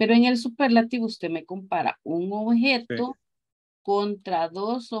 Pero en el superlativo usted me compara un objeto contra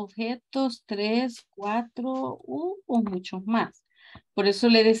dos objetos, 3, 4 o muchos más. Por eso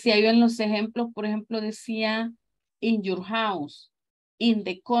le decía yo en los ejemplos, por ejemplo, decía in your house, in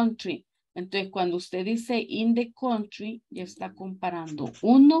the country. Entonces, cuando usted dice in the country, ya está comparando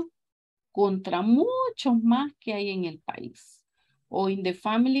uno contra muchos más que hay en el país. O in the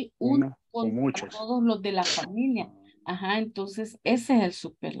family, uno contra todos los de la familia. Ajá, entonces ese es el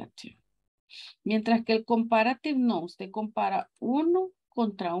superlativo. Mientras que el comparative no, usted compara uno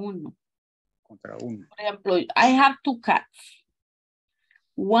contra uno. Contra uno. Por ejemplo, I have two cats.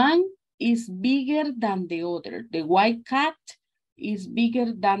 One is bigger than the other. The white cat is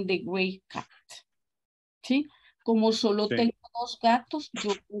bigger than the gray cat. ¿Sí? Como solo tengo dos gatos,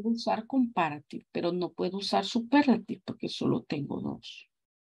 yo puedo usar comparative, pero no puedo usar superlative porque solo tengo dos.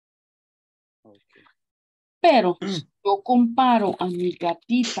 Pero si yo comparo a mi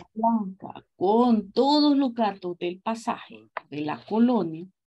gatita blanca con todos los gatos del pasaje de la colonia,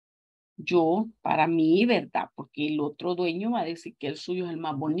 yo, para mí, ¿verdad? Porque el otro dueño va a decir que el suyo es el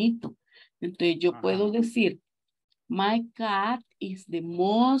más bonito. Entonces yo puedo decir, my cat is the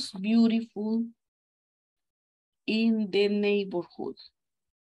most beautiful in the neighborhood.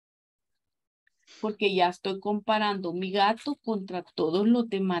 Porque ya estoy comparando mi gato contra todos los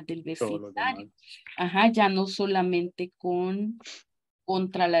demás del vecindario. Ajá, ya no solamente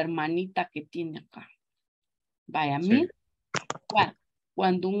contra la hermanita que tiene acá. Vaya, mí.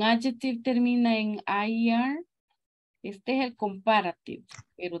 Cuando un adjective termina en IR, este es el comparative,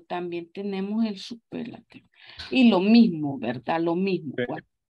 pero también tenemos el superlativo. Y lo mismo, ¿verdad? Lo mismo.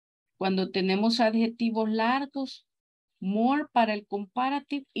 Cuando tenemos adjetivos largos, more para el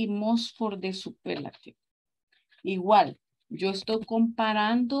comparative y most for the superlative. Igual, yo estoy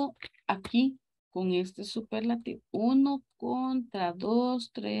comparando aquí con este superlativo. 1 contra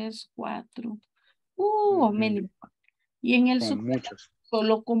 2, 3, 4. Many. Y en el superlativo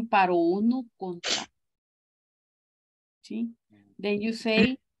solo comparo 1 contra. ¿Sí? Then you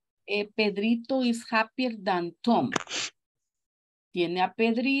say, Pedrito is happier than Tom. Tiene a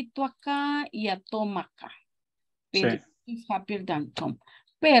Pedrito acá y a Tom acá. Pedrito is happier than Tom.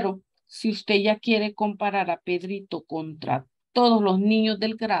 Pero si usted ya quiere comparar a Pedrito contra todos los niños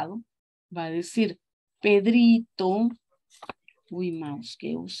del grado, va a decir, Pedrito, uy, mouse,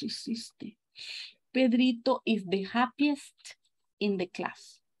 ¿qué uso hiciste? Pedrito is the happiest in the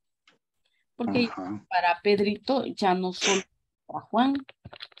class. Porque para Pedrito ya no solo contra Juan,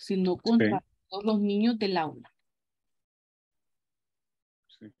 sino contra todos los niños del aula.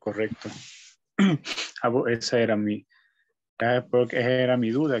 Sí, correcto. Esa era mi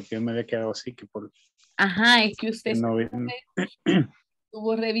duda, que yo me había quedado así. Que por, ajá, es que usted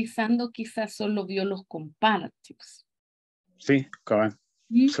estuvo revisando, quizás solo vio los comparatives. Sí, cabal.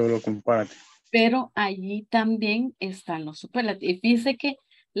 Solo compárate. Pero allí también están los superlativos. Fíjese que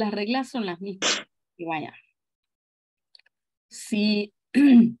las reglas son las mismas. Y vaya. Si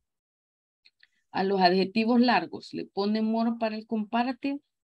a los adjetivos largos le pone more para el comparativo,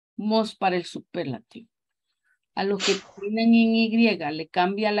 most para el superlativo. A los que terminan en Y le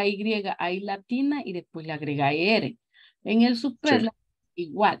cambia la Y a I latina y después le agrega ER. En el superlativo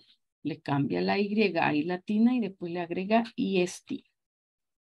igual. Le cambia la Y a I latina y después le agrega IST.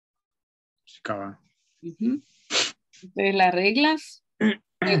 Cabal. Entonces las reglas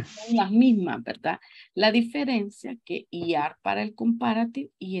son las mismas, ¿verdad? La diferencia que IR para el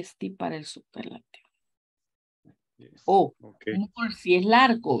comparativo y IST para el superlativo. O more si es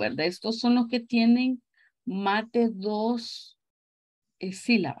largo, ¿verdad? Estos son los que tienen más de 2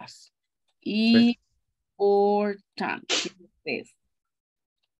 sílabas. Y important, que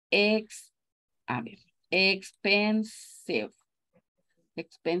es expensive.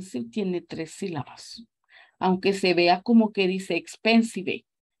 Expensive tiene 3 sílabas. Aunque se vea como que dice expensive,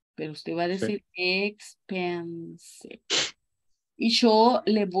 pero usted va a decir expensive. Y yo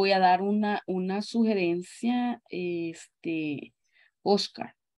le voy a dar una sugerencia,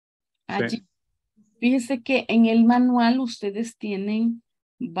 Oscar. Allí, fíjese que en el manual ustedes tienen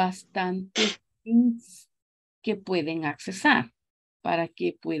bastantes links que pueden accesar para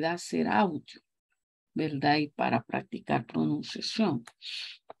que pueda hacer audio, ¿verdad? Y para practicar pronunciación.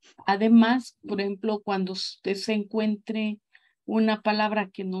 Además, por ejemplo, cuando usted se encuentre una palabra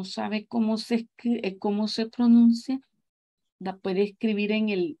que no sabe cómo se pronuncia, la puede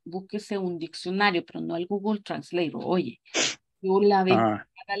escribir búsquese un diccionario, pero no el Google Translate. Oye, yo la vez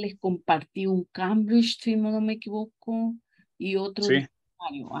pasada les compartí un Cambridge, si no me equivoco, y otro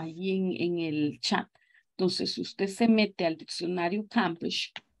diccionario ahí en el chat. Entonces, si usted se mete al diccionario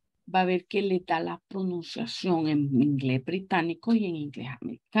Cambridge, va a ver que le da la pronunciación en inglés británico y en inglés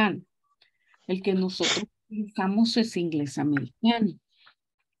americano. El que nosotros utilizamos es inglés americano.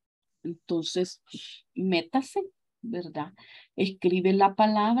 Entonces, métase, ¿verdad? Escribe la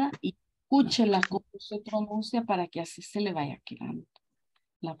palabra y escúchela cómo se pronuncia para que así se le vaya quedando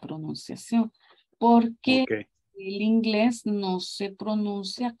la pronunciación. Porque el inglés no se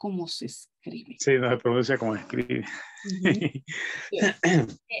pronuncia como se escribe. Sí, no se pronuncia como escribe. La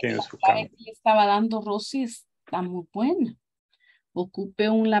clave que le estaba dando Rosy está muy buena. Ocupe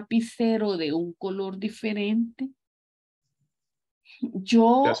un lapicero de un color diferente.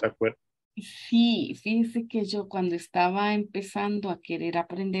 Ya se acuerda. Sí, fíjese que yo cuando estaba empezando a querer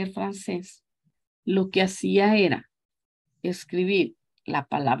aprender francés, lo que hacía era escribir la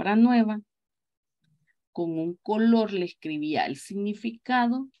palabra nueva, con un color le escribía el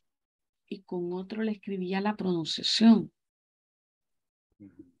significado y con otro le escribía la pronunciación.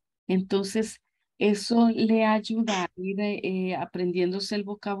 Entonces, eso le ayuda a ir aprendiéndose el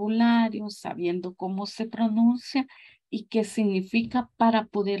vocabulario, sabiendo cómo se pronuncia y qué significa para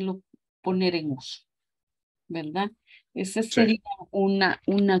poderlo poner en uso, ¿verdad? Ese sería una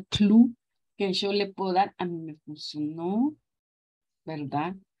clue que yo le puedo dar. A mí me funcionó,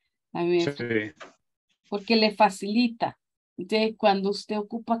 ¿verdad? A mí porque le facilita. Entonces, cuando usted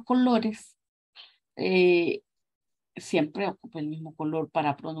ocupa colores, siempre ocupa el mismo color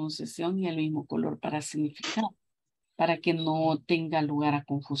para pronunciación y el mismo color para significado, para que no tenga lugar a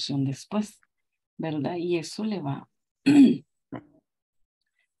confusión después, ¿verdad? Y eso le va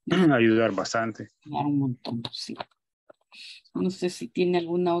a ayudar bastante. Ayudar un montón, sí. No sé si tiene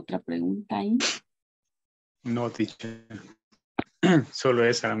alguna otra pregunta ahí. No, teacher. Solo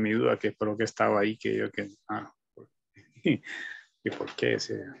esa era mi duda, que por qué estaba ahí, que yo que... ¿y por qué?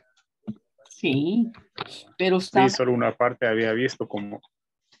 Sí, pero estaba... Sí, solo una parte había visto como...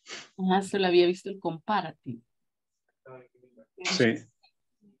 Ajá, solo había visto el comparativo. Sí.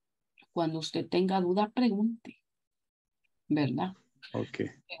 Cuando usted tenga duda, pregunte, ¿verdad? Ok.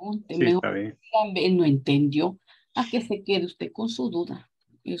 Pregunte, sí, mejor está bien. Él no entendió, a que se quede usted con su duda.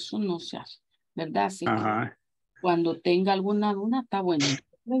 Eso no se hace, ¿verdad? Así que cuando tenga alguna duda, está bueno,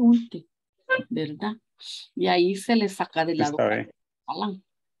 pregunte, ¿verdad? Y ahí se le saca de la Está duda. bien.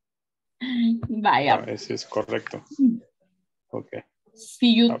 Vaya. Eso es correcto. Ok.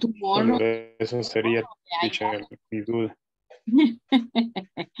 See you tomorrow. Solo eso sería mi duda.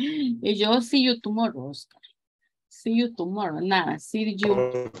 Y yo see you tomorrow, Oscar. See you tomorrow. Nada, see you.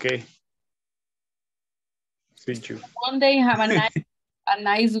 Ok. See you. Monday, have a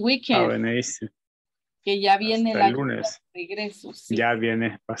nice weekend. Have a nice. Que ya viene Hasta el lunes. Regreso. Sí. Ya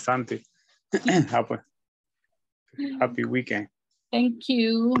viene bastante. Happy weekend. Thank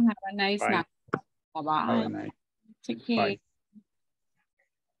you. Have a nice Bye. night. Bye-bye. Have a nice. Take care. Bye.